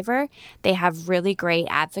survivor, they have really great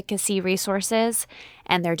advocacy resources,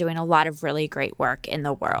 and they're doing a lot of really great work in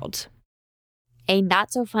the world. A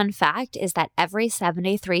not-so-fun fact is that every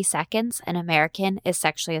 73 seconds, an American is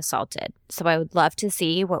sexually assaulted. So I would love to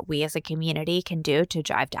see what we as a community can do to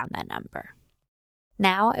drive down that number.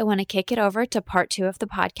 Now I want to kick it over to part 2 of the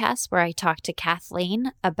podcast, where I talk to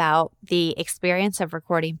Kathleen about the experience of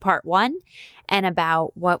recording part 1 and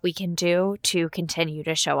about what we can do to continue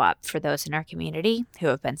to show up for those in our community who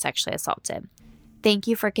have been sexually assaulted. Thank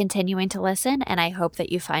you for continuing to listen, and I hope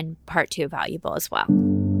that you find part 2 valuable as well.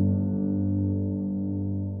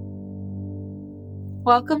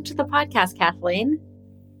 Welcome to the podcast, Kathleen.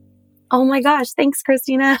 Oh my gosh. Thanks,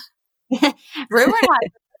 Christina. Rumor has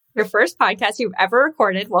it, your first podcast you've ever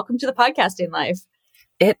recorded. Welcome to the podcasting life.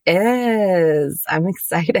 It is. I'm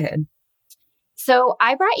excited. So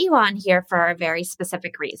I brought you on here for a very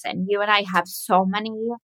specific reason. You and I have so many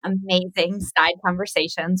amazing side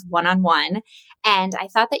conversations one-on-one. And I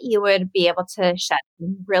thought that you would be able to shed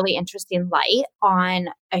really interesting light on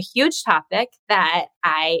a huge topic that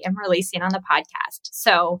I am releasing on the podcast.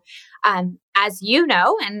 So as you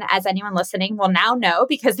know, and as anyone listening will now know,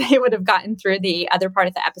 because they would have gotten through the other part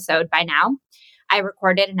of the episode by now, I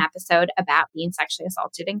recorded an episode about being sexually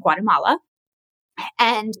assaulted in Guatemala.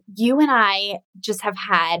 And you and I just have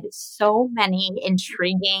had so many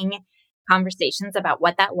intriguing conversations about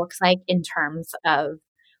what that looks like in terms of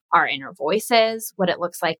our inner voices, what it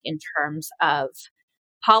looks like in terms of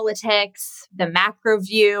politics, the macro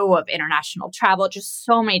view of international travel, just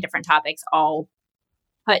so many different topics all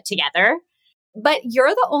put together. But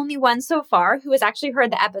you're the only one so far who has actually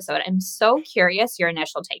heard the episode. I'm so curious your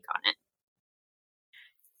initial take on it.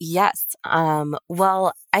 Yes.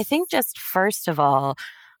 Well, I think just first of all,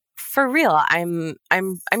 for real, I'm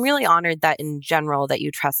really honored that in general that you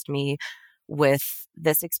trust me with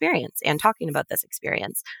this experience and talking about this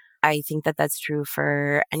experience. I think that that's true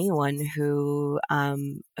for anyone who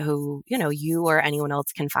you or anyone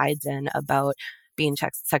else confides in about being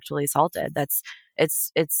sexually assaulted.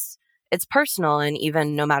 It's personal, and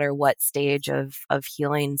even no matter what stage of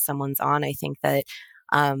healing someone's on, I think that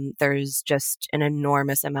there's just an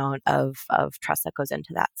enormous amount of trust that goes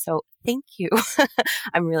into that. So thank you.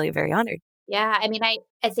 I'm really very honored. Yeah, I mean, I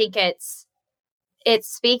think it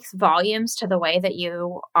speaks volumes to the way that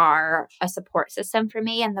you are a support system for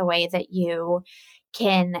me, and the way that you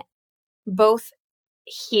can both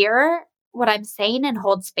hear what I'm saying and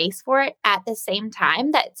hold space for it at the same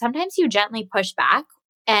time. That sometimes you gently push back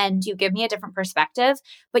and you give me a different perspective,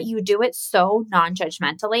 but you do it so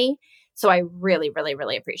non-judgmentally So I really, really,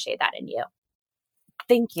 really appreciate that in you.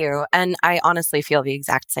 Thank you. And I honestly feel the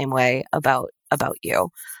exact same way about you.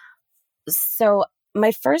 So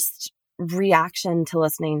my first reaction to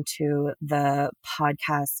listening to the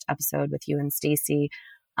podcast episode with you and Stacy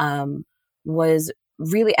was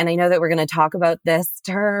really, and I know that we're going to talk about this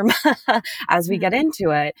term as we get into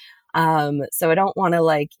it. So I don't want to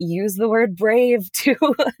like use the word brave too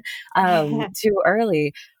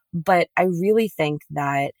early, but I really think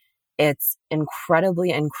that it's incredibly,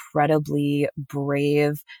 incredibly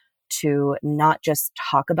brave to not just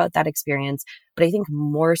talk about that experience, but I think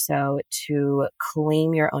more so to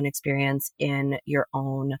claim your own experience in your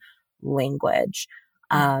own language.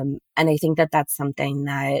 And I think that that's something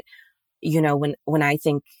that, you know, when I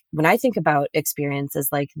think about experiences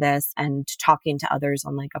like this and talking to others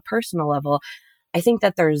on like a personal level, I think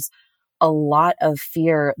that there's a lot of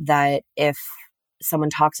fear that if someone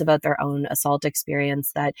talks about their own assault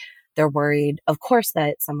experience, that they're worried, of course,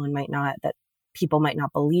 that people might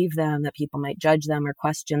not believe them, that people might judge them or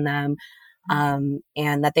question them, and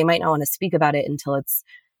that they might not want to speak about it until it's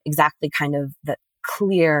exactly kind of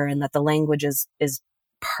clear and that the language is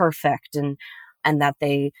perfect and that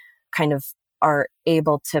they kind of are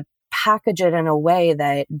able to package it in a way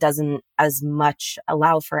that doesn't as much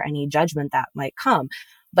allow for any judgment that might come.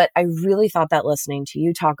 But I really thought that listening to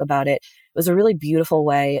you talk about it was a really beautiful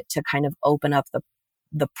way to kind of open up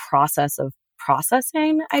the process of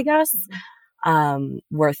processing, I guess,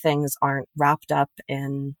 where things aren't wrapped up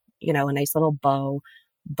in, you know, a nice little bow,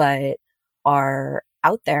 but are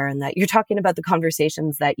out there, and that you're talking about the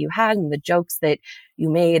conversations that you had and the jokes that you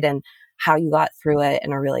made and how you got through it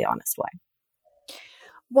in a really honest way.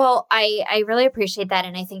 Well, I really appreciate that.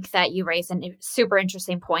 And I think that you raised a super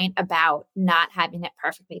interesting point about not having it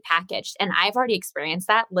perfectly packaged. And I've already experienced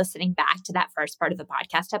that listening back to that first part of the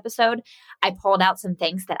podcast episode. I pulled out some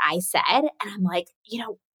things that I said and I'm like, you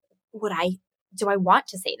know, do I want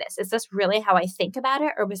to say this? Is this really how I think about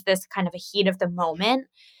it? Or was this kind of a heat of the moment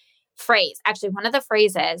phrase? Actually, one of the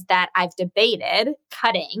phrases that I've debated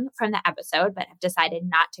cutting from the episode, but have decided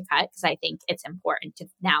not to cut because I think it's important to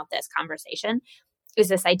now this conversation, is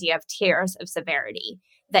this idea of tiers of severity,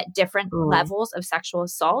 that different levels of sexual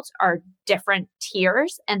assault are different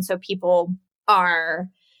tiers. And so people are,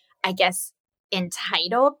 I guess,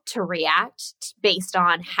 entitled to react based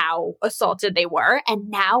on how assaulted they were. And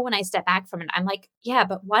now when I step back from it, I'm like, yeah,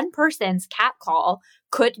 but one person's catcall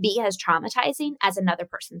could be as traumatizing as another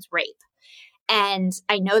person's rape. And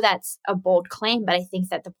I know that's a bold claim, but I think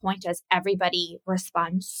that the point is everybody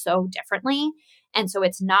responds so differently. And so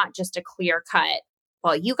it's not just a clear cut,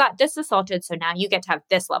 well, you got this assaulted, so now you get to have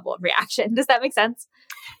this level of reaction. Does that make sense?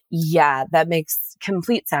 Yeah, that makes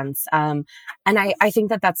complete sense. And I think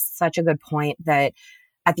that that's such a good point, that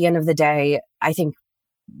at the end of the day, I think,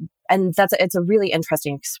 and it's a really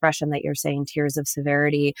interesting expression that you're saying, tiers of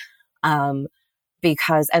severity,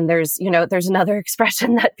 because, and there's another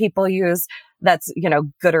expression that people use that's, you know,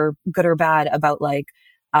 good or bad about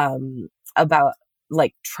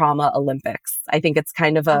trauma Olympics. I think it's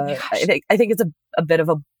kind of I think it's a bit of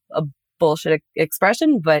a bullshit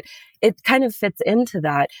expression, but it kind of fits into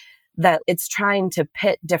that it's trying to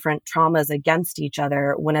pit different traumas against each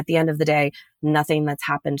other, when at the end of the day, nothing that's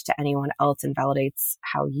happened to anyone else invalidates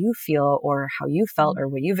how you feel or how you felt or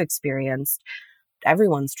what you've experienced.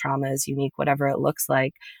 Everyone's trauma is unique, whatever it looks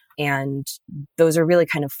like. And those are really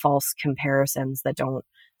kind of false comparisons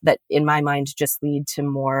that in my mind just lead to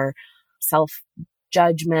more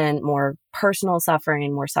self-judgment, more personal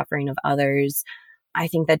suffering, more suffering of others. I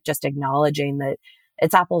think that just acknowledging that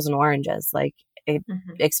it's apples and oranges, like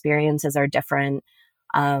experiences are different.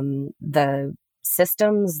 The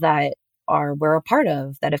systems that we're a part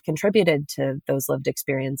of that have contributed to those lived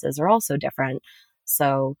experiences are also different.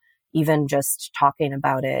 So even just talking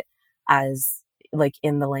about it as like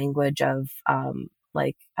in the language of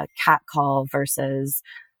like a catcall versus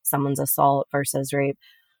someone's assault versus rape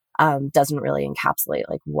doesn't really encapsulate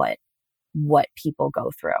like what people go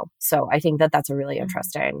through. So I think that that's a really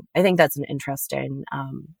interesting, I think that's an interesting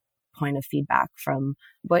point of feedback from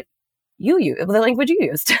what you use, the language you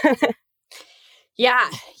used. Yeah,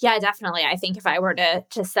 definitely. I think if I were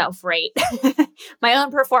to self-rate my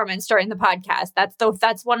own performance during the podcast,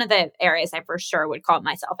 that's one of the areas I for sure would call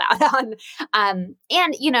myself out on.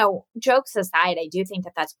 And, you know, jokes aside, I do think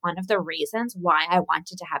that that's one of the reasons why I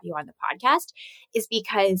wanted to have you on the podcast, is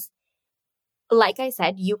because, like I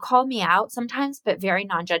said, you call me out sometimes, but very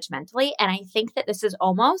non-judgmentally. And I think that this is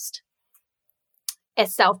almost a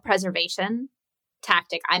self-preservation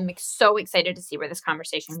tactic. I'm so excited to see where this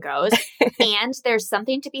conversation goes. And there's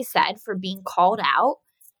something to be said for being called out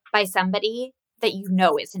by somebody that you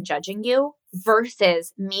know isn't judging you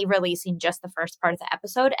versus me releasing just the first part of the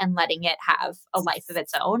episode and letting it have a life of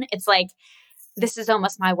its own. It's like, this is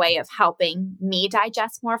almost my way of helping me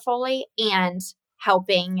digest more fully and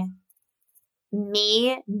helping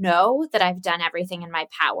me know that I've done everything in my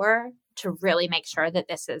power to really make sure that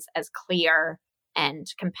this is as clear and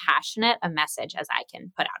compassionate a message as I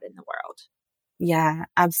can put out in the world. Yeah,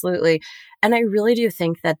 absolutely. And I really do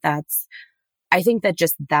think that I think that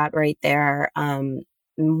just that right there,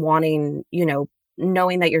 wanting,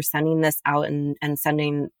 knowing that you're sending this out and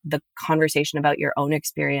sending the conversation about your own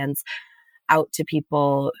experience out to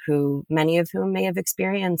people who, many of whom may have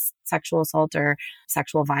experienced sexual assault or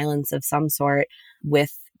sexual violence of some sort,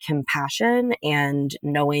 with compassion and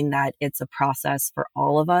knowing that it's a process for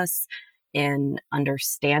all of us in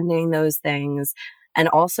understanding those things. And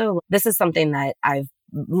also, this is something that I've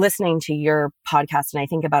listening to your podcast and I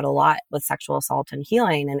think about a lot with sexual assault and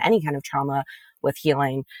healing and any kind of trauma with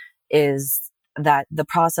healing, is that the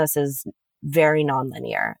process is very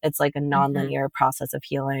nonlinear. It's like a nonlinear process of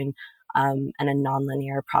healing, and a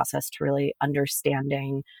nonlinear process to really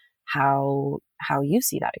understanding how you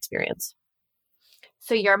see that experience.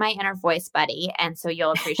 So you're my inner voice buddy, and so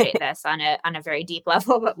you'll appreciate this on a very deep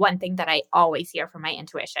level. But one thing that I always hear from my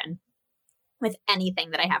intuition with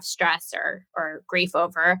anything that I have stress or grief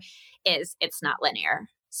over is it's not linear.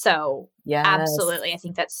 So yes. Absolutely, I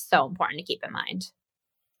think that's so important to keep in mind.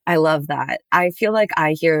 I love that. I feel like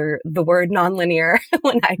I hear the word nonlinear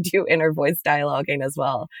when I do inner voice dialoguing as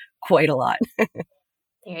well, quite a lot.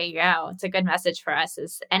 There you go. It's a good message for us,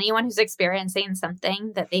 is anyone who's experiencing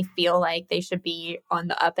something that they feel like they should be on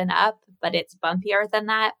the up and up, but it's bumpier than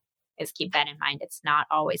that, is keep that in mind. It's not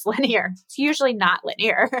always linear. It's usually not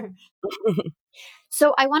linear.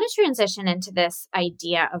 So I want to transition into this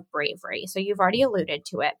idea of bravery. So you've already alluded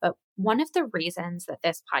to it, but one of the reasons that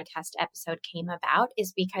this podcast episode came about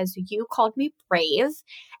is because you called me brave,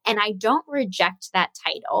 and I don't reject that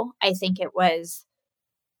title. I think it was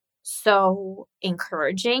so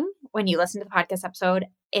encouraging when you listen to the podcast episode.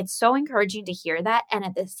 It's so encouraging to hear that. And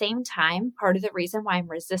at the same time, part of the reason why I'm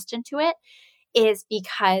resistant to it is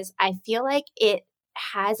because I feel like it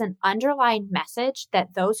has an underlying message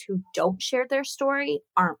that those who don't share their story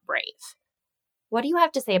aren't brave. What do you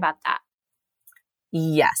have to say about that?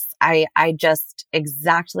 Yes, I just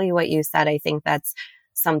exactly what you said. I think that's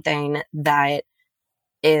something that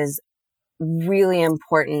is really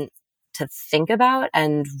important to think about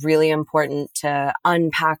and really important to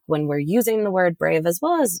unpack when we're using the word brave, as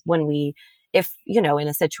well as when if, in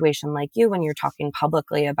a situation like you, when you're talking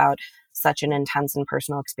publicly about such an intense and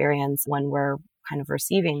personal experience, when we're kind of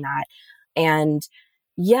receiving that. And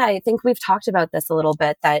yeah, I think we've talked about this a little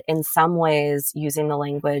bit, that in some ways using the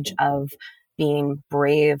language of being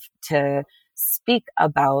brave to speak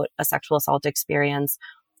about a sexual assault experience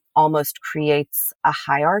almost creates a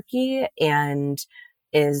hierarchy, and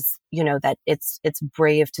is, that it's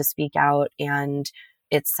brave to speak out, and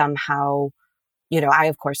it's somehow, I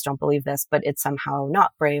of course don't believe this, but it's somehow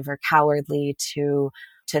not brave or cowardly to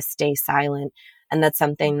stay silent. And that's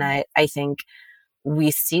something that I think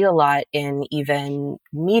we see a lot in even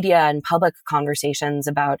media and public conversations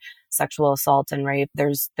about sexual assault and rape.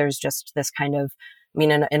 There's just this kind of,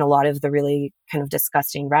 in a lot of the really kind of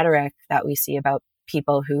disgusting rhetoric that we see about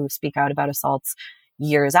people who speak out about assaults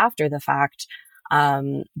years after the fact,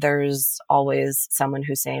 there's always someone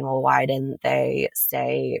who's saying, well, why didn't they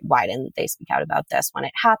speak out about this when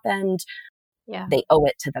it happened? Yeah. They owe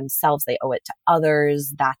it to themselves. They owe it to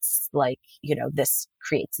others. That's like, this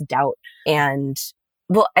creates doubt. And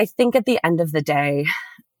well, I think at the end of the day,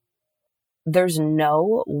 there's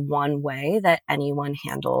no one way that anyone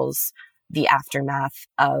handles the aftermath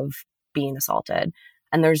of being assaulted.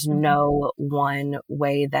 And there's no one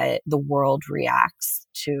way that the world reacts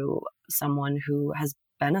to someone who has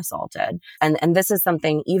been assaulted. And this is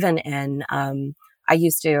something even in, I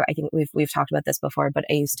think we've talked about this before, but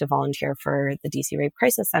I used to volunteer for the DC Rape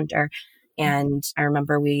Crisis Center. And I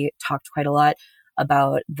remember we talked quite a lot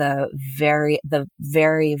about the very,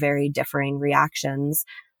 very differing reactions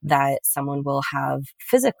that someone will have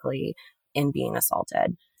physically in being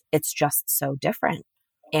assaulted. It's just so different.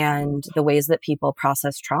 And the ways that people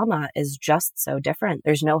process trauma is just so different.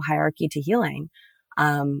 There's no hierarchy to healing.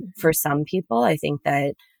 For some people, I think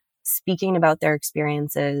that speaking about their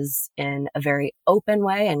experiences in a very open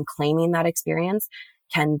way and claiming that experience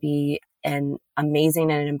can be an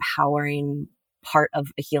amazing and empowering part of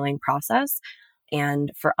a healing process.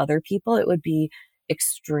 And for other people, it would be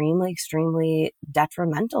extremely, extremely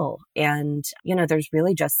detrimental. And, there's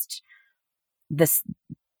really just this,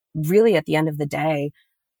 really at the end of the day,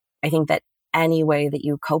 I think that any way that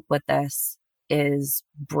you cope with this is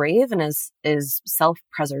brave and is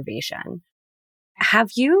self-preservation.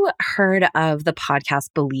 Have you heard of the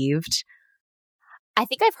podcast Believed? I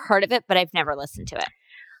think I've heard of it, but I've never listened to it.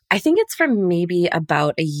 I think it's from maybe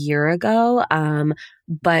about a year ago,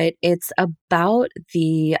 but it's about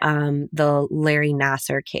the Larry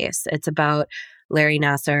Nassar case. It's about Larry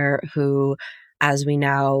Nassar, who, as we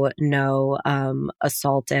now know,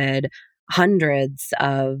 assaulted hundreds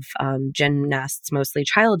of gymnasts, mostly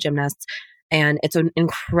child gymnasts. And it's an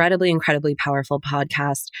incredibly, incredibly powerful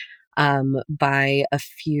podcast by a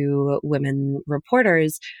few women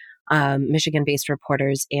reporters, Michigan-based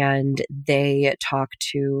reporters, and they talk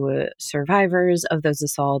to survivors of those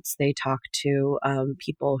assaults. They talk to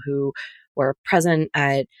people who were present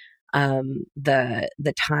at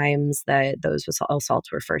the times that those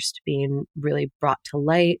assaults were first being really brought to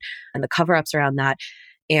light and the cover-ups around that.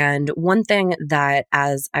 And one thing that,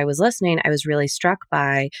 as I was listening, I was really struck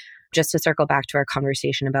by, just to circle back to our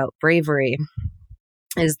conversation about bravery,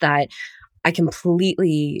 is that I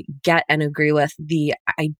completely get and agree with the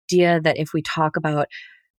idea that if we talk about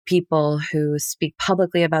people who speak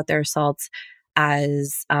publicly about their assaults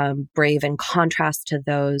as brave in contrast to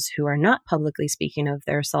those who are not publicly speaking of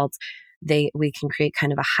their assaults, we can create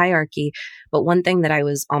kind of a hierarchy. But one thing that I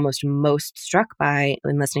was almost most struck by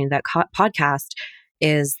in listening to that podcast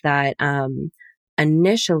is that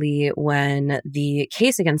initially, when the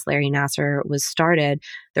case against Larry Nassar was started,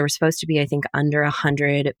 there were supposed to be, I think, under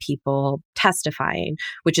 100 people testifying,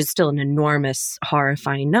 which is still an enormous,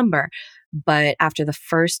 horrifying number. But after the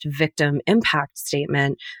first victim impact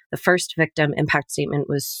statement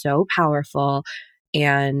was so powerful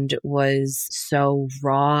and was so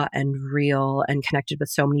raw and real and connected with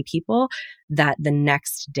so many people that the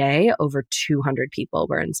next day, over 200 people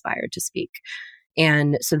were inspired to speak.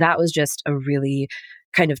 And so that was just a really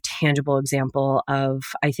kind of tangible example of,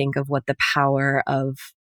 I think, of what the power of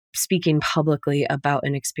speaking publicly about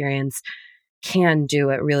an experience can do.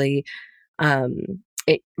 It really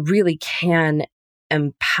can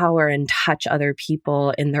empower and touch other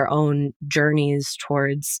people in their own journeys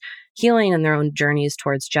towards healing and their own journeys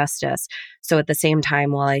towards justice. So at the same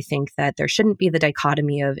time, while I think that there shouldn't be the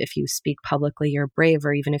dichotomy of if you speak publicly, you're brave,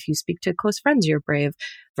 or even if you speak to close friends, you're brave,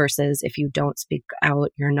 versus if you don't speak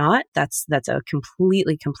out, you're not, that's a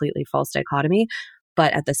completely false dichotomy.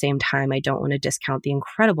 But at the same time, I don't want to discount the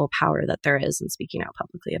incredible power that there is in speaking out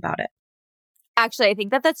publicly about it. Actually, I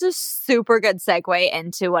think that that's a super good segue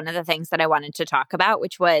into one of the things that I wanted to talk about,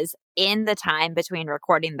 which was in the time between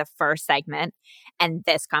recording the first segment and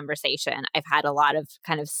this conversation, I've had a lot of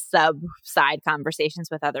kind of side conversations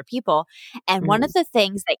with other people. And one of the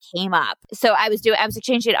things that came up, so I was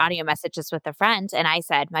exchanging audio messages with a friend, and I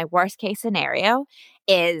said, my worst case scenario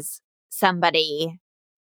is somebody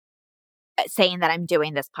saying that I'm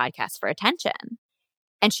doing this podcast for attention.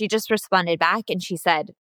 And she just responded back and she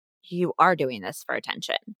said, you are doing this for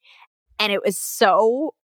attention. And it was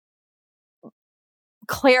so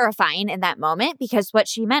clarifying in that moment, because what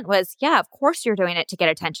she meant was, yeah, of course you're doing it to get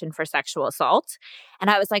attention for sexual assault.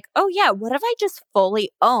 And I was like, oh yeah, what if I just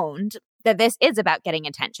fully owned that this is about getting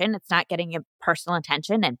attention? It's not getting your personal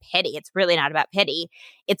attention and pity. It's really not about pity.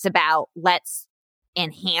 It's about let's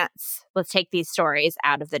take these stories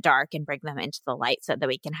out of the dark and bring them into the light so that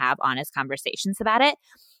we can have honest conversations about it.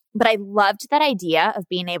 But I loved that idea of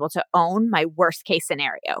being able to own my worst case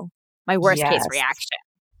scenario, my worst case reaction.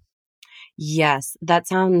 Yes,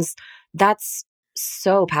 that's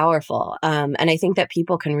so powerful. And I think that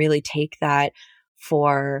people can really take that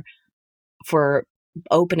for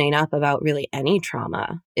opening up about really any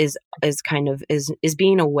trauma is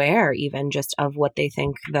being aware even just of what they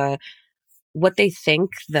think the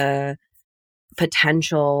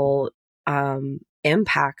potential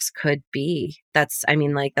impacts could be. That's a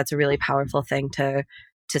really powerful thing to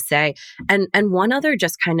say. And one other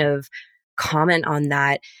just kind of comment on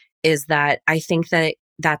that is that I think that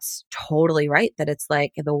that's totally right. That it's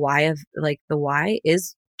like the why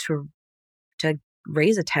is to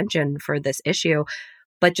raise attention for this issue,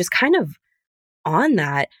 but just kind of on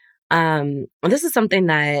that. This is something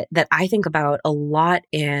that I think about a lot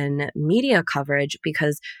in media coverage,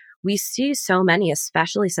 because we see so many,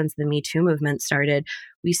 especially since the Me Too movement started,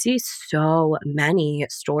 we see so many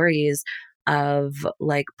stories of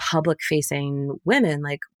like public facing women,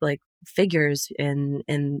 like figures in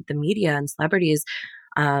the media and celebrities,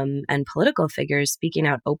 and political figures speaking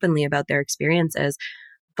out openly about their experiences.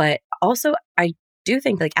 But also, I do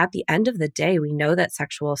think like at the end of the day, we know that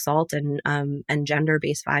sexual assault and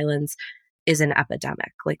gender-based violence is an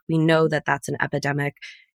epidemic. Like we know that that's an epidemic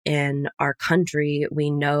in our country, we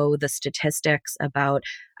know the statistics about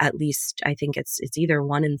at least, I think it's either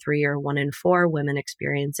 1 in 3 or 1 in 4 women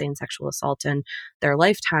experiencing sexual assault in their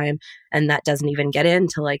lifetime. And that doesn't even get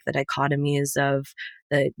into like the dichotomies of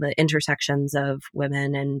the intersections of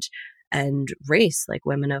women and race, like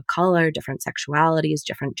women of color, different sexualities,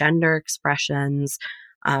 different gender expressions,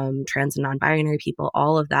 trans and non-binary people,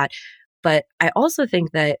 all of that. But I also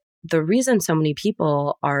think that the reason so many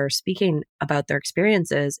people are speaking about their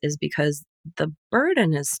experiences is because the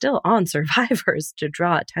burden is still on survivors to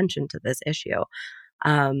draw attention to this issue.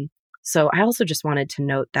 So I also just wanted to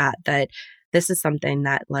note that this is something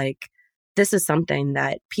that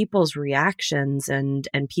people's reactions and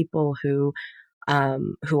people who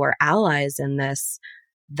are allies in this,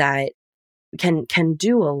 that can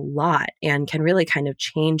do a lot and can really kind of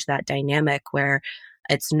change that dynamic where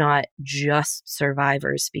it's not just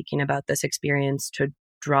survivors speaking about this experience to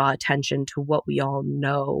draw attention to what we all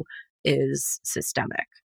know is systemic.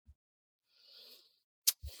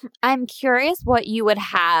 I'm curious what you would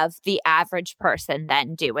have the average person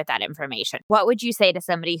then do with that information. What would you say to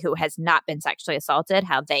somebody who has not been sexually assaulted,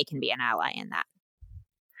 how they can be an ally in that?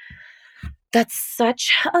 That's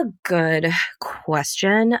such a good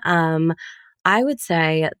question. I would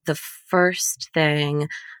say the first thing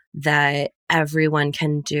that everyone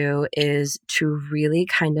can do is to really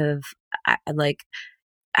kind of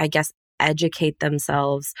I guess educate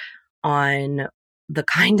themselves on the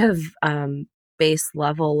kind of base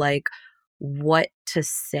level, like what to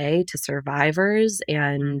say to survivors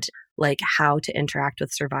and like how to interact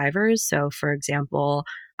with survivors. So for example,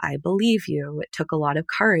 I believe you. It took a lot of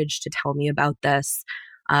courage to tell me about this.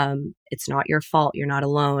 It's not your fault. You're not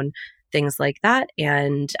alone. Things like that.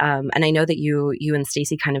 And I know that you and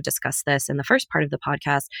Stacey kind of discussed this in the first part of the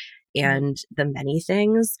podcast, and the many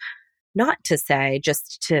things not to say,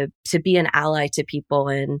 just to be an ally to people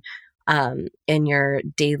in your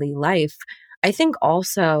daily life. I think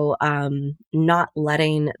also not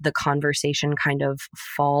letting the conversation kind of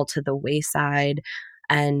fall to the wayside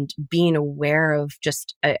and being aware of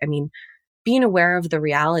being aware of the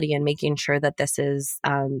reality and making sure that this is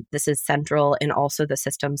central in also the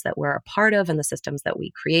systems that we're a part of and the systems that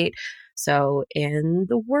we create. So in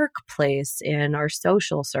the workplace, in our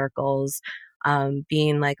social circles,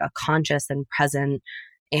 being like a conscious and present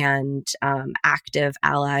and active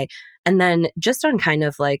ally. And then just on kind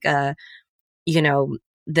of like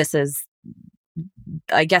this is,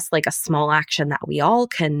 I guess, like a small action that we all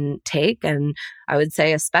can take. And I would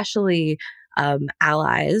say especially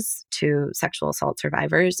allies to sexual assault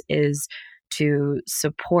survivors is to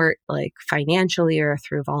support, like financially or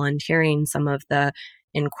through volunteering, some of the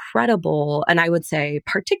incredible, and I would say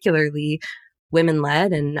particularly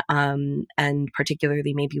women-led and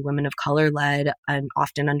particularly maybe women of color-led and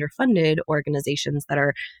often underfunded organizations that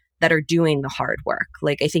are doing the hard work.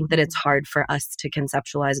 Like, I think that it's hard for us to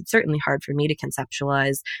conceptualize. It's certainly hard for me to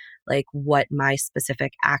conceptualize like what my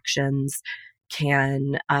specific actions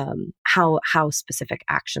can, how specific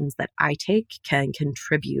actions that I take can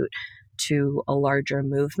contribute to a larger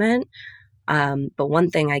movement. But one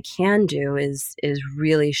thing I can do is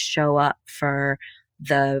really show up for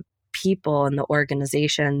the people and the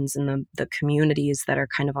organizations and the communities that are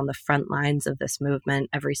kind of on the front lines of this movement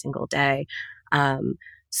every single day.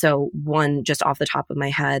 So one, just off the top of my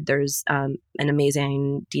head, there's an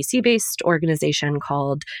amazing DC-based organization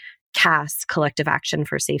called CAS, Collective Action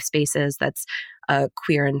for Safe Spaces. That's a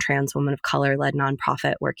queer and trans woman of color-led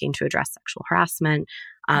nonprofit working to address sexual harassment.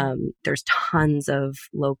 There's tons of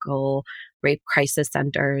local rape crisis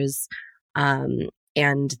centers. And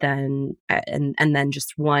then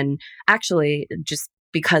just one, actually, just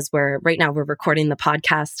because we're recording the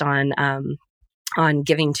podcast on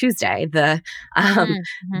Giving Tuesday, the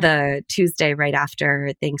Tuesday right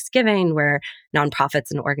after Thanksgiving, where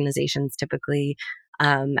nonprofits and organizations typically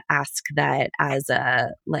ask that as a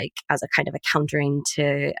kind of a countering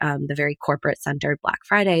to the very corporate centered Black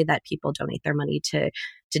Friday, that people donate their money to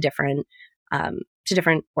different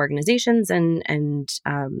organizations and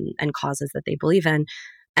causes that they believe in.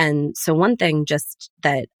 And so one thing just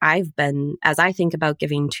that I've been, as I think about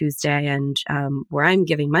Giving Tuesday and where I'm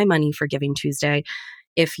giving my money for Giving Tuesday,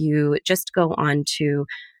 if you just go on to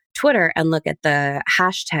Twitter and look at the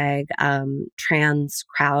hashtag trans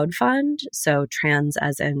crowd fund, so trans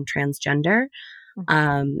as in transgender,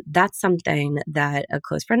 that's something that a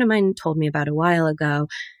close friend of mine told me about a while ago.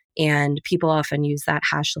 And people often use that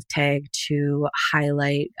hashtag to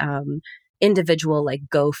highlight individual like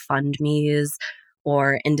GoFundMes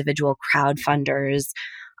or individual crowdfunders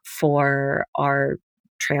for our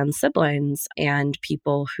trans siblings and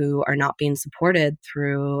people who are not being supported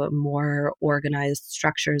through more organized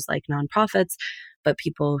structures like nonprofits, but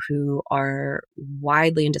people who are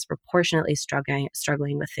widely and disproportionately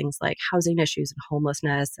struggling with things like housing issues and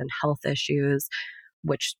homelessness and health issues,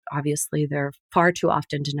 which obviously they're far too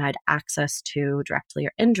often denied access to directly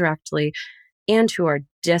or indirectly, and who are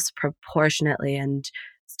disproportionately and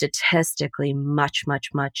statistically much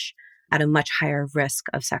at a much higher risk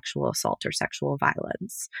of sexual assault or sexual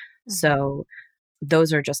violence. Mm-hmm. So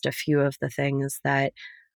those are just a few of the things that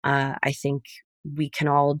I think we can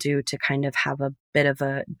all do to kind of have a bit of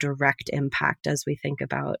a direct impact as we think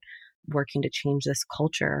about working to change this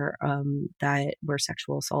culture that where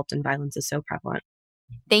sexual assault and violence is so prevalent.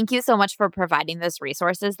 Thank you so much for providing those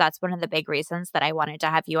resources. That's one of the big reasons that I wanted to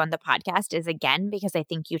have you on the podcast is, again, because I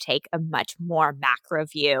think you take a much more macro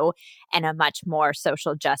view and a much more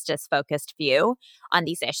social justice focused view on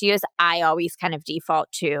these issues. I always kind of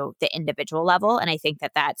default to the individual level. And I think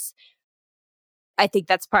that that's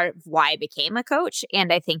part of why I became a coach.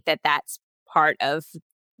 And I think that that's part of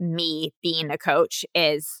me being a coach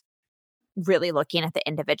is really looking at the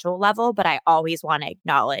individual level. But I always want to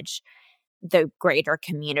acknowledge the greater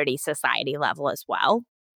community society level as well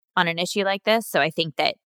on an issue like this. So I think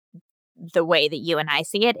that the way that you and I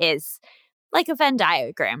see it is like a Venn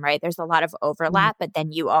diagram, right? There's a lot of overlap, but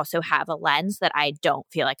then you also have a lens that I don't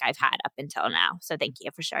feel like I've had up until now. So thank you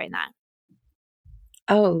for sharing that.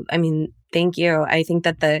 Oh, I mean, thank you. I think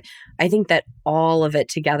that all of it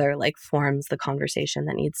together like forms the conversation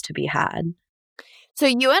that needs to be had. So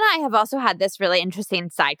you and I have also had this really interesting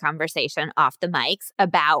side conversation off the mics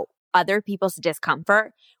about other people's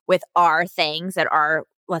discomfort with our things that are,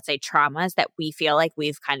 let's say, traumas that we feel like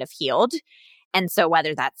we've kind of healed. And so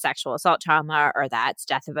whether that's sexual assault trauma or that's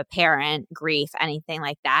death of a parent, grief, anything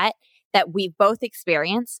like that, that we've both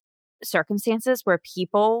experienced circumstances where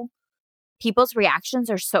people's reactions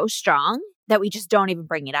are so strong that we just don't even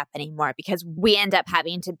bring it up anymore because we end up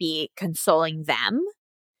having to be consoling them.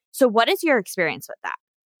 So what is your experience with that?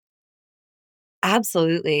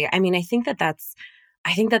 Absolutely. I mean, I think that that's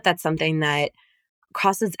something that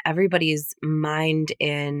crosses everybody's mind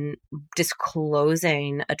in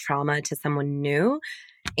disclosing a trauma to someone new.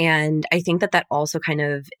 And I think that also kind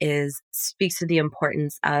of speaks to the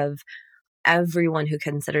importance of everyone who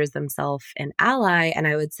considers themselves an ally. And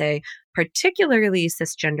I would say particularly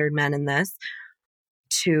cisgendered men in this,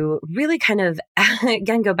 to really kind of,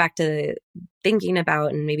 again, go back to thinking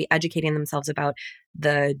about and maybe educating themselves about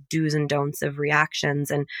the do's and don'ts of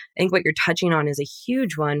reactions. And I think what you're touching on is a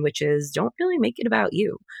huge one, which is don't really make it about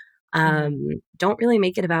you. Don't really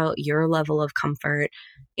make it about your level of comfort,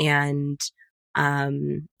 and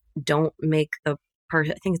don't make the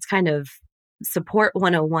person, I think it's kind of support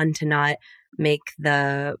 101 to not make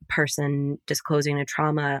the person disclosing a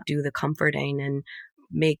trauma do the comforting and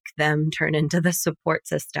make them turn into the support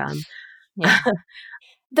system. Yeah.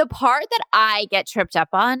 The part that I get tripped up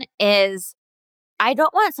on is I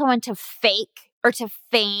don't want someone to fake or to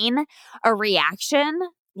feign a reaction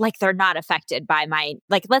like they're not affected by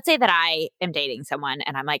like, let's say that I am dating someone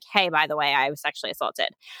and I'm like, hey, by the way, I was sexually assaulted.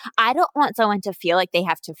 I don't want someone to feel like they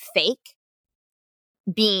have to fake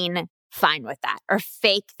being fine with that or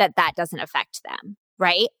fake that doesn't affect them,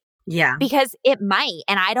 right? Yeah. Because it might.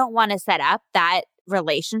 And I don't want to set up that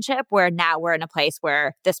relationship where now we're in a place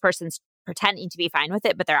where this person's pretending to be fine with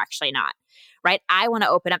it, but they're actually not, right? I want to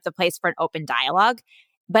open up the place for an open dialogue.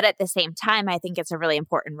 But at the same time, I think it's a really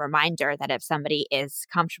important reminder that if somebody is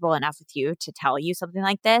comfortable enough with you to tell you something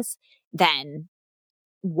like this, then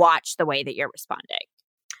watch the way that you're responding.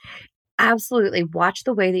 Absolutely. Watch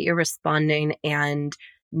the way that you're responding and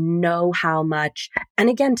know how much, and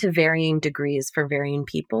again, to varying degrees for varying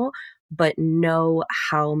people, but know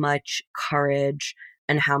how much courage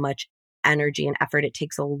and how much energy and effort it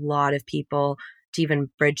takes a lot of people to even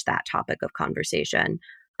bridge that topic of conversation.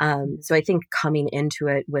 So I think coming into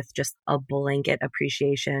it with just a blanket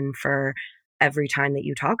appreciation for every time that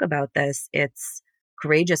you talk about this, it's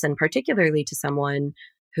courageous, and particularly to someone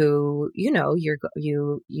who,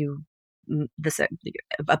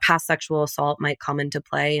 a past sexual assault might come into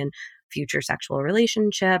play in future sexual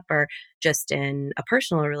relationship or just in a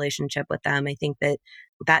personal relationship with them. I think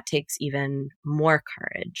that takes even more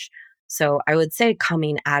courage. So I would say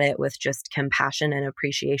coming at it with just compassion and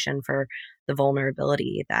appreciation for the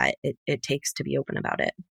vulnerability that it takes to be open about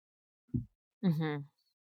it. Mm-hmm.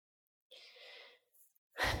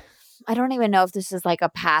 I don't even know if this is like a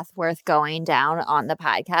path worth going down on the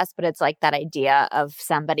podcast, but it's like that idea of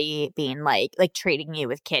somebody being like treating you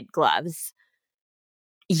with kid gloves.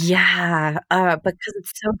 Yeah, because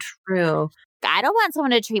it's so true. I don't want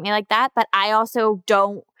someone to treat me like that, but I also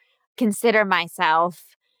don't consider myself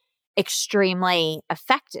extremely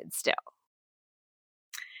affected still.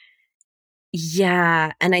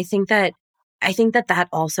 Yeah. And I think that that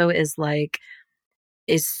also is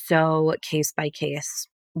so case by case,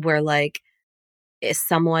 where like if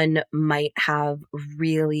someone might have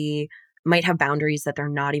boundaries that they're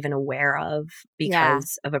not even aware of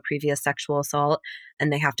because of a previous sexual assault,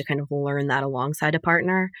 and they have to kind of learn that alongside a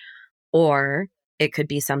partner. Or it could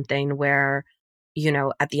be something where,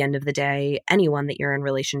 at the end of the day, anyone that you're in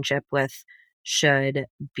relationship with should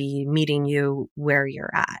be meeting you where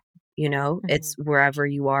you're at. It's wherever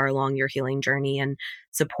you are along your healing journey and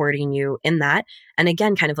supporting you in that. And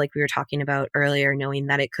again, kind of like we were talking about earlier, knowing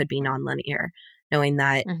that it could be nonlinear, knowing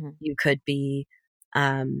that you could be,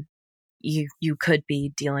 you could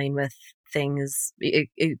be dealing with things,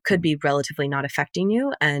 it could be relatively not affecting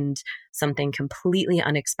you, and something completely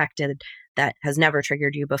unexpected that has never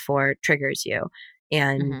triggered you before triggers you.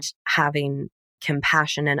 And having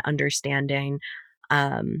compassion and understanding,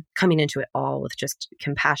 coming into it all with just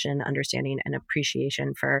compassion, understanding, and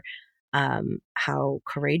appreciation for how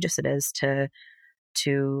courageous it is to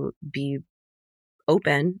be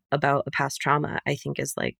open about a past trauma, I think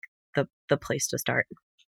is like the place to start.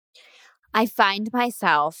 I find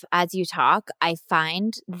myself, as you talk, I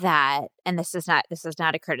find that, and this is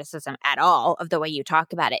not a criticism at all of the way you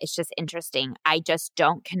talk about it. It's just interesting. I just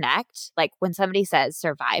don't connect. Like when somebody says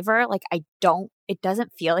survivor, like it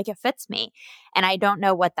doesn't feel like it fits me. And I don't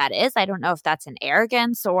know what that is. I don't know if that's an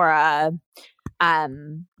arrogance or a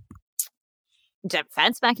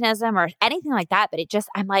defense mechanism or anything like that. But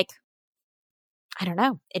I'm like, I don't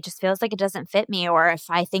know. It just feels like it doesn't fit me. Or if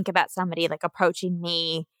I think about somebody like approaching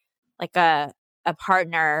me, like a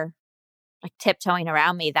partner, like tiptoeing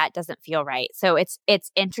around me, that doesn't feel right. So it's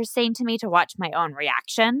interesting to me to watch my own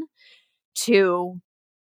reaction to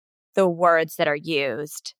the words that are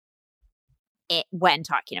used when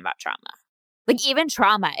talking about trauma. Like even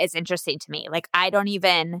trauma is interesting to me. Like I don't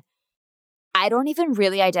even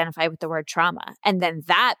really identify with the word trauma. And then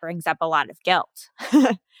that brings up a lot of guilt.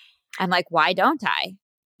 I'm like, why don't I?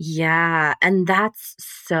 Yeah. And that's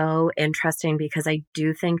so interesting because I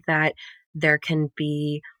do think that there can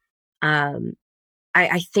be, I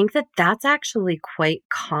think that that's actually quite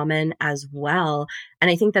common as well. And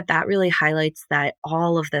I think that that really highlights that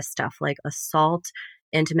all of this stuff like assault,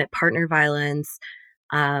 intimate partner violence,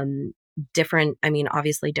 obviously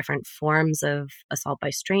different forms of assault by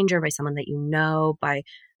stranger, by someone that by,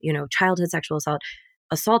 childhood sexual assault.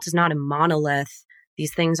 Assault is not a monolith.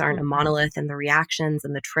 These things aren't a monolith, and the reactions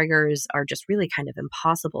and the triggers are just really kind of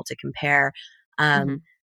impossible to compare. And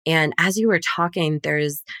as you were talking,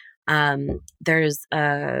 there's a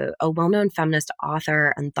well-known feminist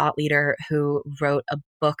author and thought leader who wrote a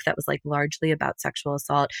book that was like largely about sexual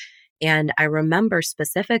assault. And I remember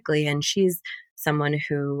specifically, and she's someone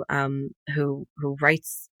who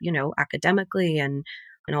writes, academically and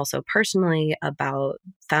also personally about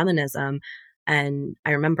feminism. And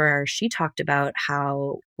I remember she talked about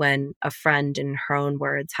how when a friend, in her own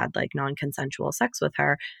words, had like non-consensual sex with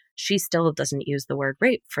her, she still doesn't use the word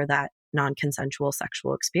rape for that non-consensual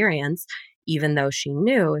sexual experience, even though she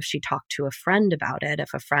knew if she talked to a friend about it,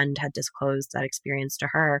 if a friend had disclosed that experience to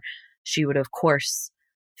her, she would, of course,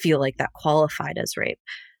 feel like that qualified as rape.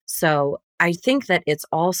 So I think that it's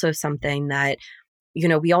also something that,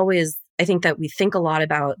 I think that we think a lot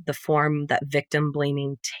about the form that victim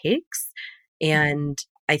blaming takes. And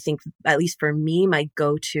I think, at least for me, my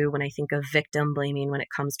go-to when I think of victim blaming when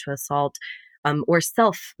it comes to assault, or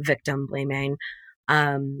self-victim blaming,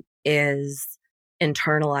 is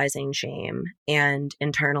internalizing shame and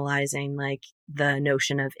internalizing like the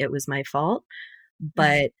notion of it was my fault.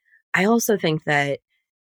 But I also think that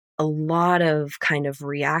a lot of kind of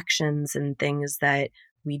reactions and things that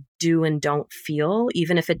we do and don't feel,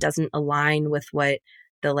 even if it doesn't align with what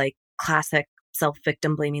the like classic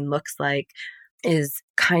self-victim blaming looks like, is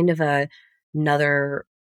kind of another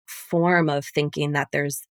form of thinking that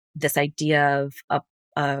there's this idea of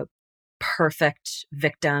a perfect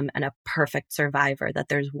victim and a perfect survivor, that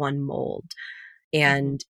there's one mold.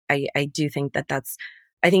 And I do think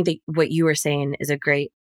I think that what you were saying is a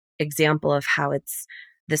great example of how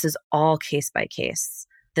this is all case by case.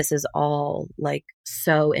 This is all like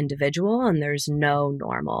so individual, and there's no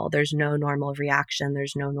normal reaction.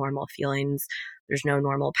 There's no normal feelings. There's no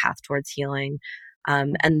normal path towards healing.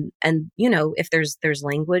 And if there's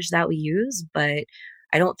language that we use, but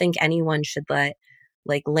I don't think anyone should let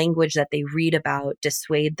like language that they read about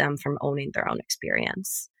dissuade them from owning their own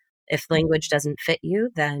experience. If language doesn't fit you,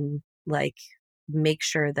 then like make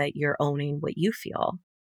sure that you're owning what you feel.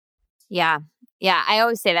 Yeah. Yeah. I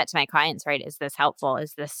always say that to my clients, right? Is this helpful?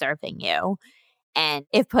 Is this serving you? And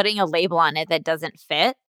if putting a label on it that doesn't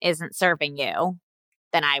fit isn't serving you,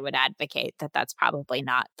 then I would advocate that that's probably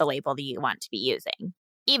not the label that you want to be using,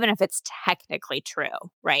 even if it's technically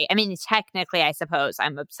true, right? I mean, technically, I suppose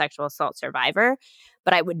I'm a sexual assault survivor,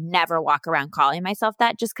 but I would never walk around calling myself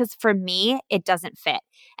that just because for me, it doesn't fit.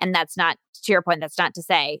 And that's not, to your point, that's not to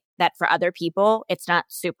say that for other people, it's not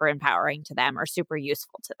super empowering to them or super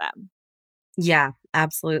useful to them. Yeah,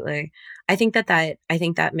 absolutely. I think that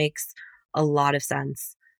makes a lot of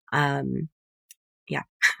sense. Yeah.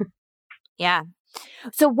 Yeah.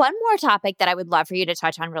 So, one more topic that I would love for you to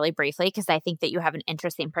touch on really briefly, because I think that you have an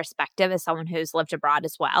interesting perspective as someone who's lived abroad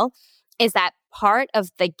as well, is that part of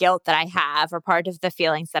the guilt that I have, or part of the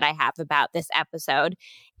feelings that I have about this episode,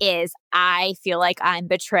 is I feel like I'm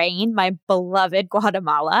betraying my beloved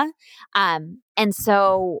Guatemala. And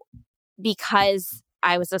so, because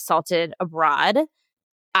I was assaulted abroad,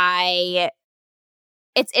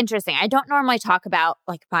 it's interesting. I don't normally talk about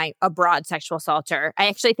like my abroad sexual assaulter. I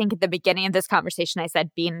actually think at the beginning of this conversation, I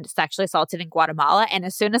said being sexually assaulted in Guatemala. And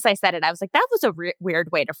as soon as I said it, I was like, that was a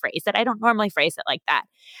weird way to phrase it. I don't normally phrase it like that.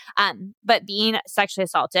 But being sexually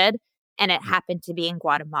assaulted, and it happened to be in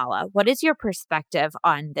Guatemala. What is your perspective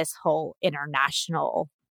on this whole international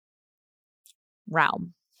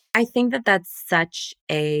realm? I think that that's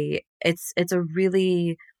it's a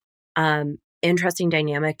really interesting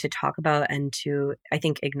dynamic to talk about and to, I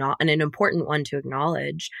think, acknowledge, and an important one to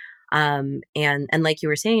acknowledge. And like you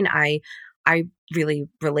were saying, I really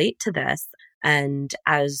relate to this. And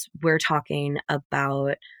as we're talking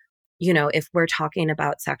about, if we're talking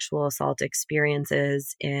about sexual assault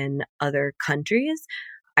experiences in other countries,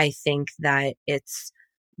 I think that it's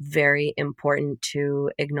very important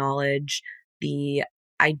to acknowledge the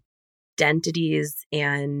identities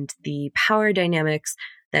and the power dynamics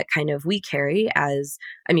that kind of we carry as,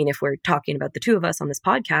 I mean, if we're talking about the two of us on this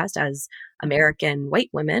podcast as American white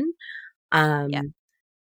women,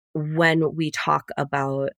 when we talk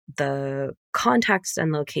about the context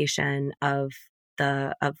and location of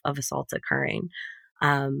assaults occurring.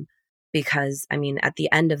 Because, I mean, at the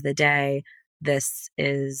end of the day, this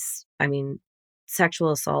is, I mean,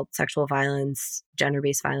 sexual assault, sexual violence,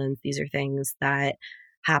 gender-based violence, these are things that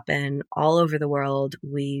happen all over the world.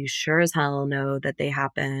 We sure as hell know that they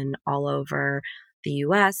happen all over the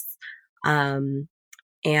US. And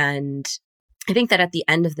I think that at the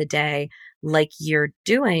end of the day, like you're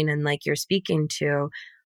doing and like you're speaking to,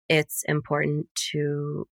 it's important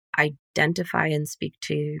to identify and speak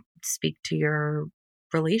to your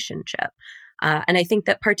relationship. And I think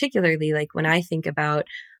that particularly, like when I think about,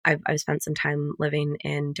 I've spent some time living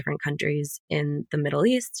in different countries in the Middle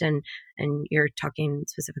East, and you're talking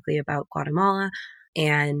specifically about Guatemala.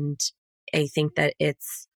 And I think that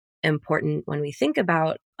it's important when we think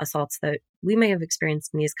about assaults that we may have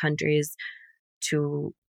experienced in these countries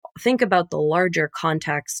to think about the larger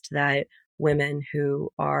context that women who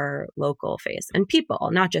are local face, and people,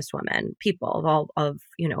 not just women, people of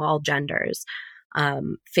all genders,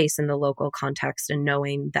 face in the local context, and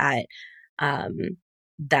knowing that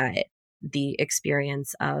that the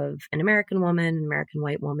experience of an American woman, an American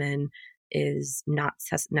white woman, is not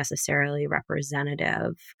necessarily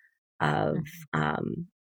representative of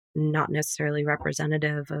not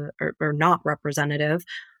representative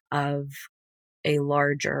of a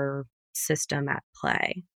larger system at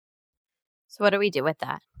play. So what do we do with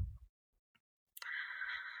that?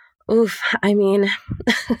 Oof, I mean,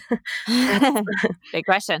 big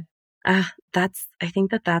question. I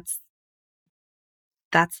think that's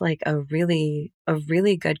like a really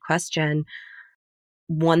good question.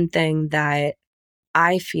 One thing that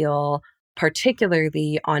I feel,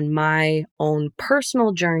 particularly on my own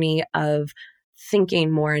personal journey of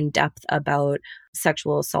thinking more in depth about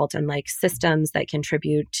sexual assault and like systems that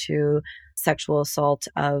contribute to sexual assault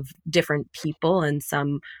of different people, and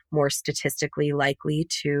some more statistically likely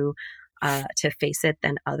to face it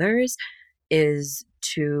than others, is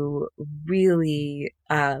to really,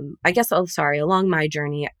 along my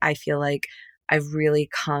journey, I feel like I've really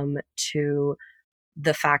come to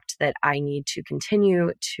the fact that I need to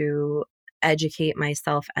continue to educate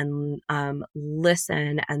myself and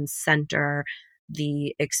listen and center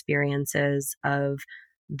the experiences of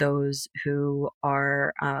those who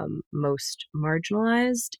are most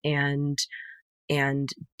marginalized, and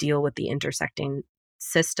deal with the intersecting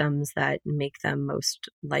systems that make them most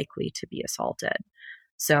likely to be assaulted.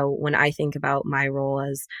 So when I think about my role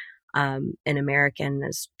as an American,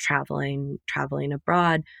 as traveling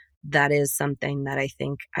abroad, that is something that I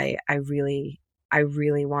think I really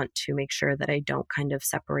want to make sure that I don't kind of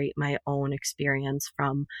separate my own experience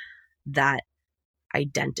from that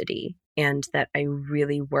identity, and that I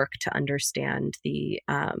really work to understand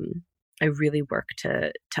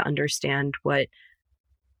understand what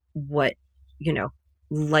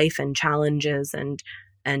life and challenges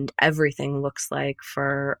and everything looks like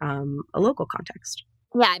for a local context.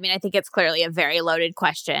 Yeah, I mean, I think it's clearly a very loaded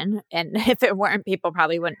question. And if it weren't, people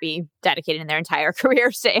probably wouldn't be dedicating their entire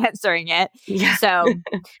careers to answering it. Yeah. So I'm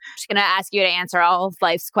just going to ask you to answer all of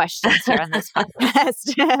life's questions here on this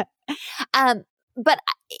podcast. But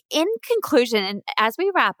in conclusion, and as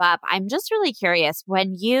we wrap up, I'm just really curious,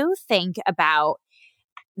 when you think about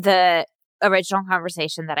the original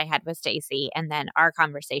conversation that I had with Stacey and then our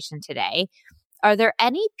conversation today, are there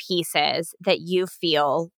any pieces that you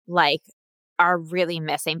feel like are really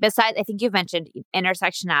missing? Besides, I think you've mentioned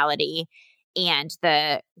intersectionality and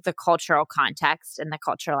the cultural context and the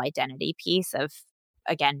cultural identity piece of,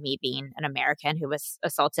 again, me being an American who was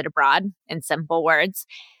assaulted abroad, in simple words.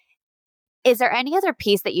 Is there any other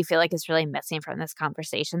piece that you feel like is really missing from this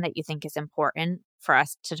conversation that you think is important for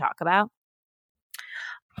us to talk about?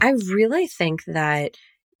 I really think that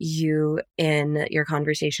you, in your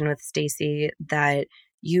conversation with Stacey, that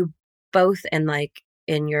you both,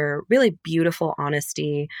 in your really beautiful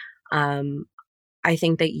honesty, I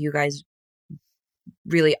think that you guys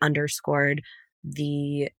really underscored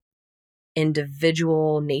the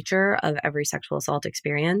individual nature of every sexual assault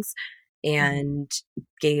experience, and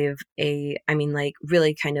gave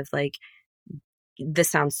really kind of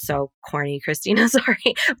this sounds so corny, Christina,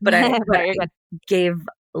 sorry, but I gave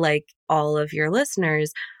all of your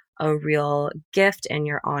listeners a real gift in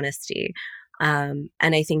your honesty. And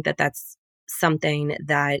I think that that's something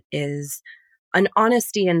that is an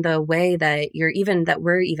honesty in the way that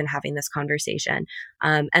we're even having this conversation.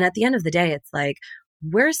 And at the end of the day, it's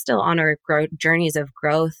we're still on our journeys of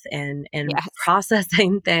growth and Yes.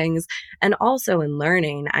 processing things, and also in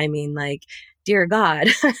learning. I mean, dear God,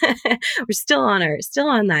 we're still on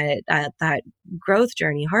that growth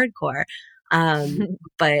journey, hardcore.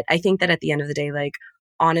 But I think that at the end of the day,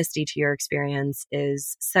 honesty to your experience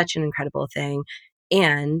is such an incredible thing.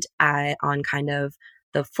 And on kind of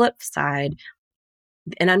the flip side,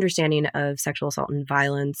 an understanding of sexual assault and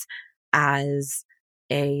violence as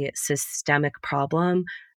a systemic problem,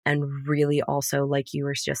 and really also, like you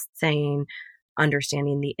were just saying,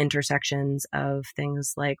 understanding the intersections of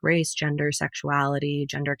things like race, gender, sexuality,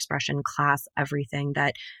 gender expression, class, everything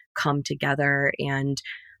that come together and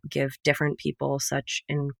give different people such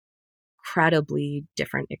incredibly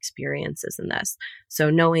different experiences in this. So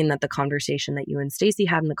knowing that the conversation that you and Stacey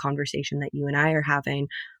had and the conversation that you and I are having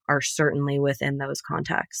are certainly within those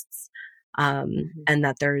contexts, and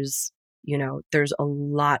that there's a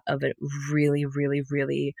lot of it really, really,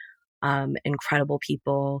 really incredible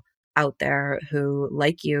people out there who,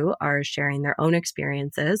 like you, are sharing their own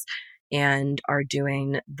experiences and are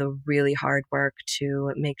doing the really hard work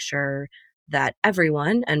to make sure that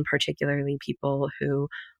everyone, and particularly people who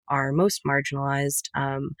are most marginalized,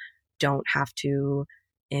 don't have to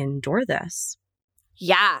endure this.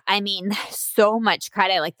 Yeah, I mean, so much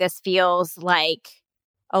credit. This feels like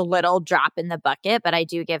a little drop in the bucket, but I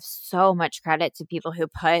do give so much credit to people who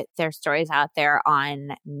put their stories out there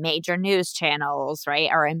on major news channels, right?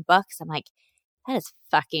 Or in books. I'm that is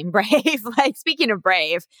fucking brave. Speaking of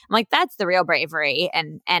brave, I'm that's the real bravery.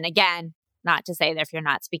 And again, not to say that if you're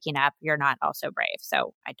not speaking up, you're not also brave.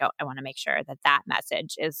 So I want to make sure that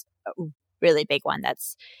message is a really big one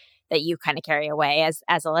that you kind of carry away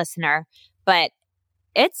as a listener. But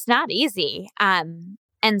it's not easy. And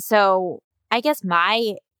so I guess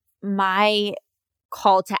my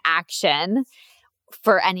call to action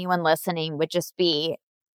for anyone listening would just be,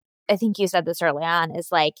 I think you said this early on, is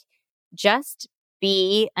just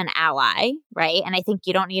be an ally, right? And I think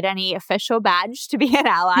you don't need any official badge to be an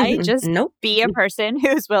ally. Just be a person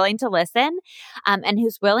who's willing to listen, and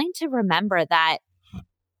who's willing to remember that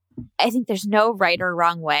I think there's no right or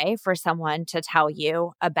wrong way for someone to tell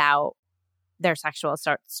you about their sexual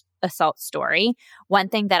assault story. One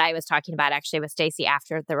thing that I was talking about actually with Stacey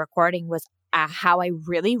after the recording was how I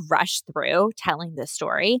really rush through telling this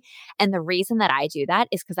story. And the reason that I do that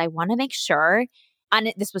is because I want to make sure,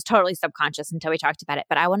 and this was totally subconscious until we talked about it,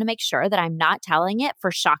 but I want to make sure that I'm not telling it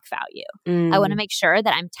for shock value. I want to make sure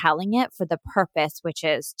that I'm telling it for the purpose, which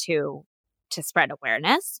is to spread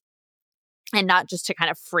awareness, and not just to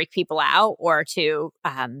kind of freak people out or to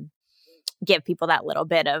give people that little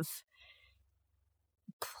bit of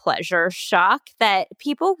pleasure shock that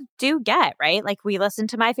people do get, right? We listen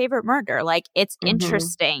to My Favorite Murder. It's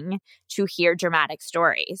interesting to hear dramatic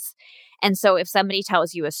stories. And so if somebody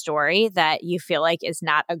tells you a story that you feel like is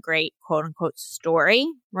not a great quote unquote story,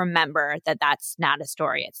 remember that that's not a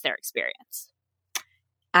story, it's their experience.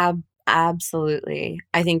 Absolutely.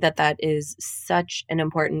 I think that that is such an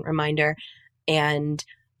important reminder. And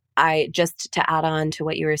just to add on to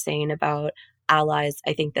what you were saying about allies,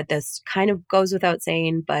 I think that this kind of goes without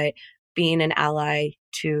saying, but being an ally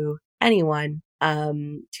to anyone,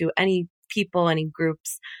 to any people, any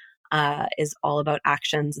groups, is all about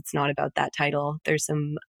actions. It's not about that title. There's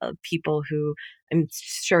some people who I'm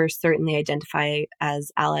sure certainly identify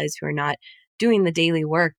as allies who are not doing the daily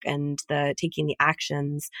work and taking the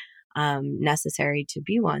actions necessary to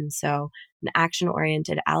be one. So an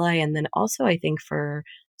action-oriented ally. And then also I think for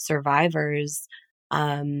survivors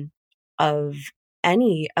of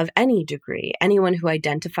any degree, anyone who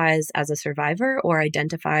identifies as a survivor or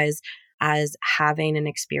identifies as having an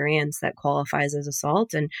experience that qualifies as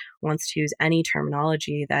assault and wants to use any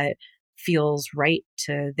terminology that feels right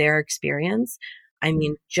to their experience. I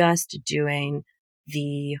mean, just doing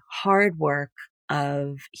the hard work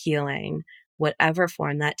of healing, whatever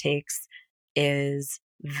form that takes, is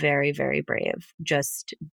very, very brave.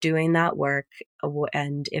 Just doing that work.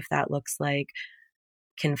 And if that looks like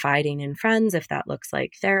confiding in friends, if that looks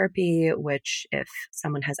like therapy, which if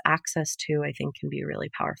someone has access to, I think can be a really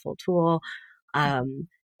powerful tool.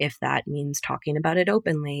 If that means talking about it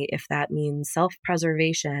openly, if that means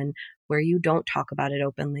self-preservation where you don't talk about it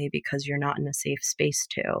openly because you're not in a safe space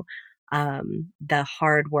to, the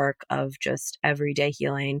hard work of just everyday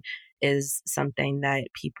healing is something that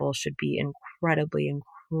people should be incredibly,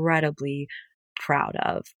 incredibly proud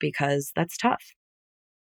of, because that's tough.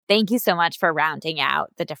 Thank you so much for rounding out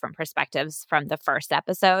the different perspectives from the first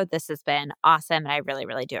episode. This has been awesome, and I really,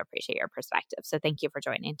 really do appreciate your perspective. So thank you for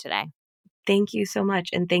joining today. Thank you so much,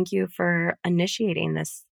 and thank you for initiating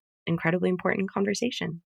this incredibly important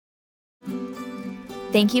conversation.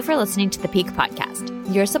 Thank you for listening to the Pique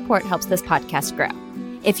Podcast. Your support helps this podcast grow.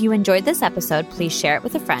 If you enjoyed this episode, please share it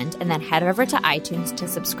with a friend and then head over to iTunes to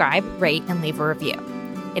subscribe, rate, and leave a review.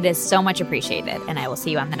 It is so much appreciated, and I will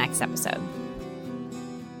see you on the next episode.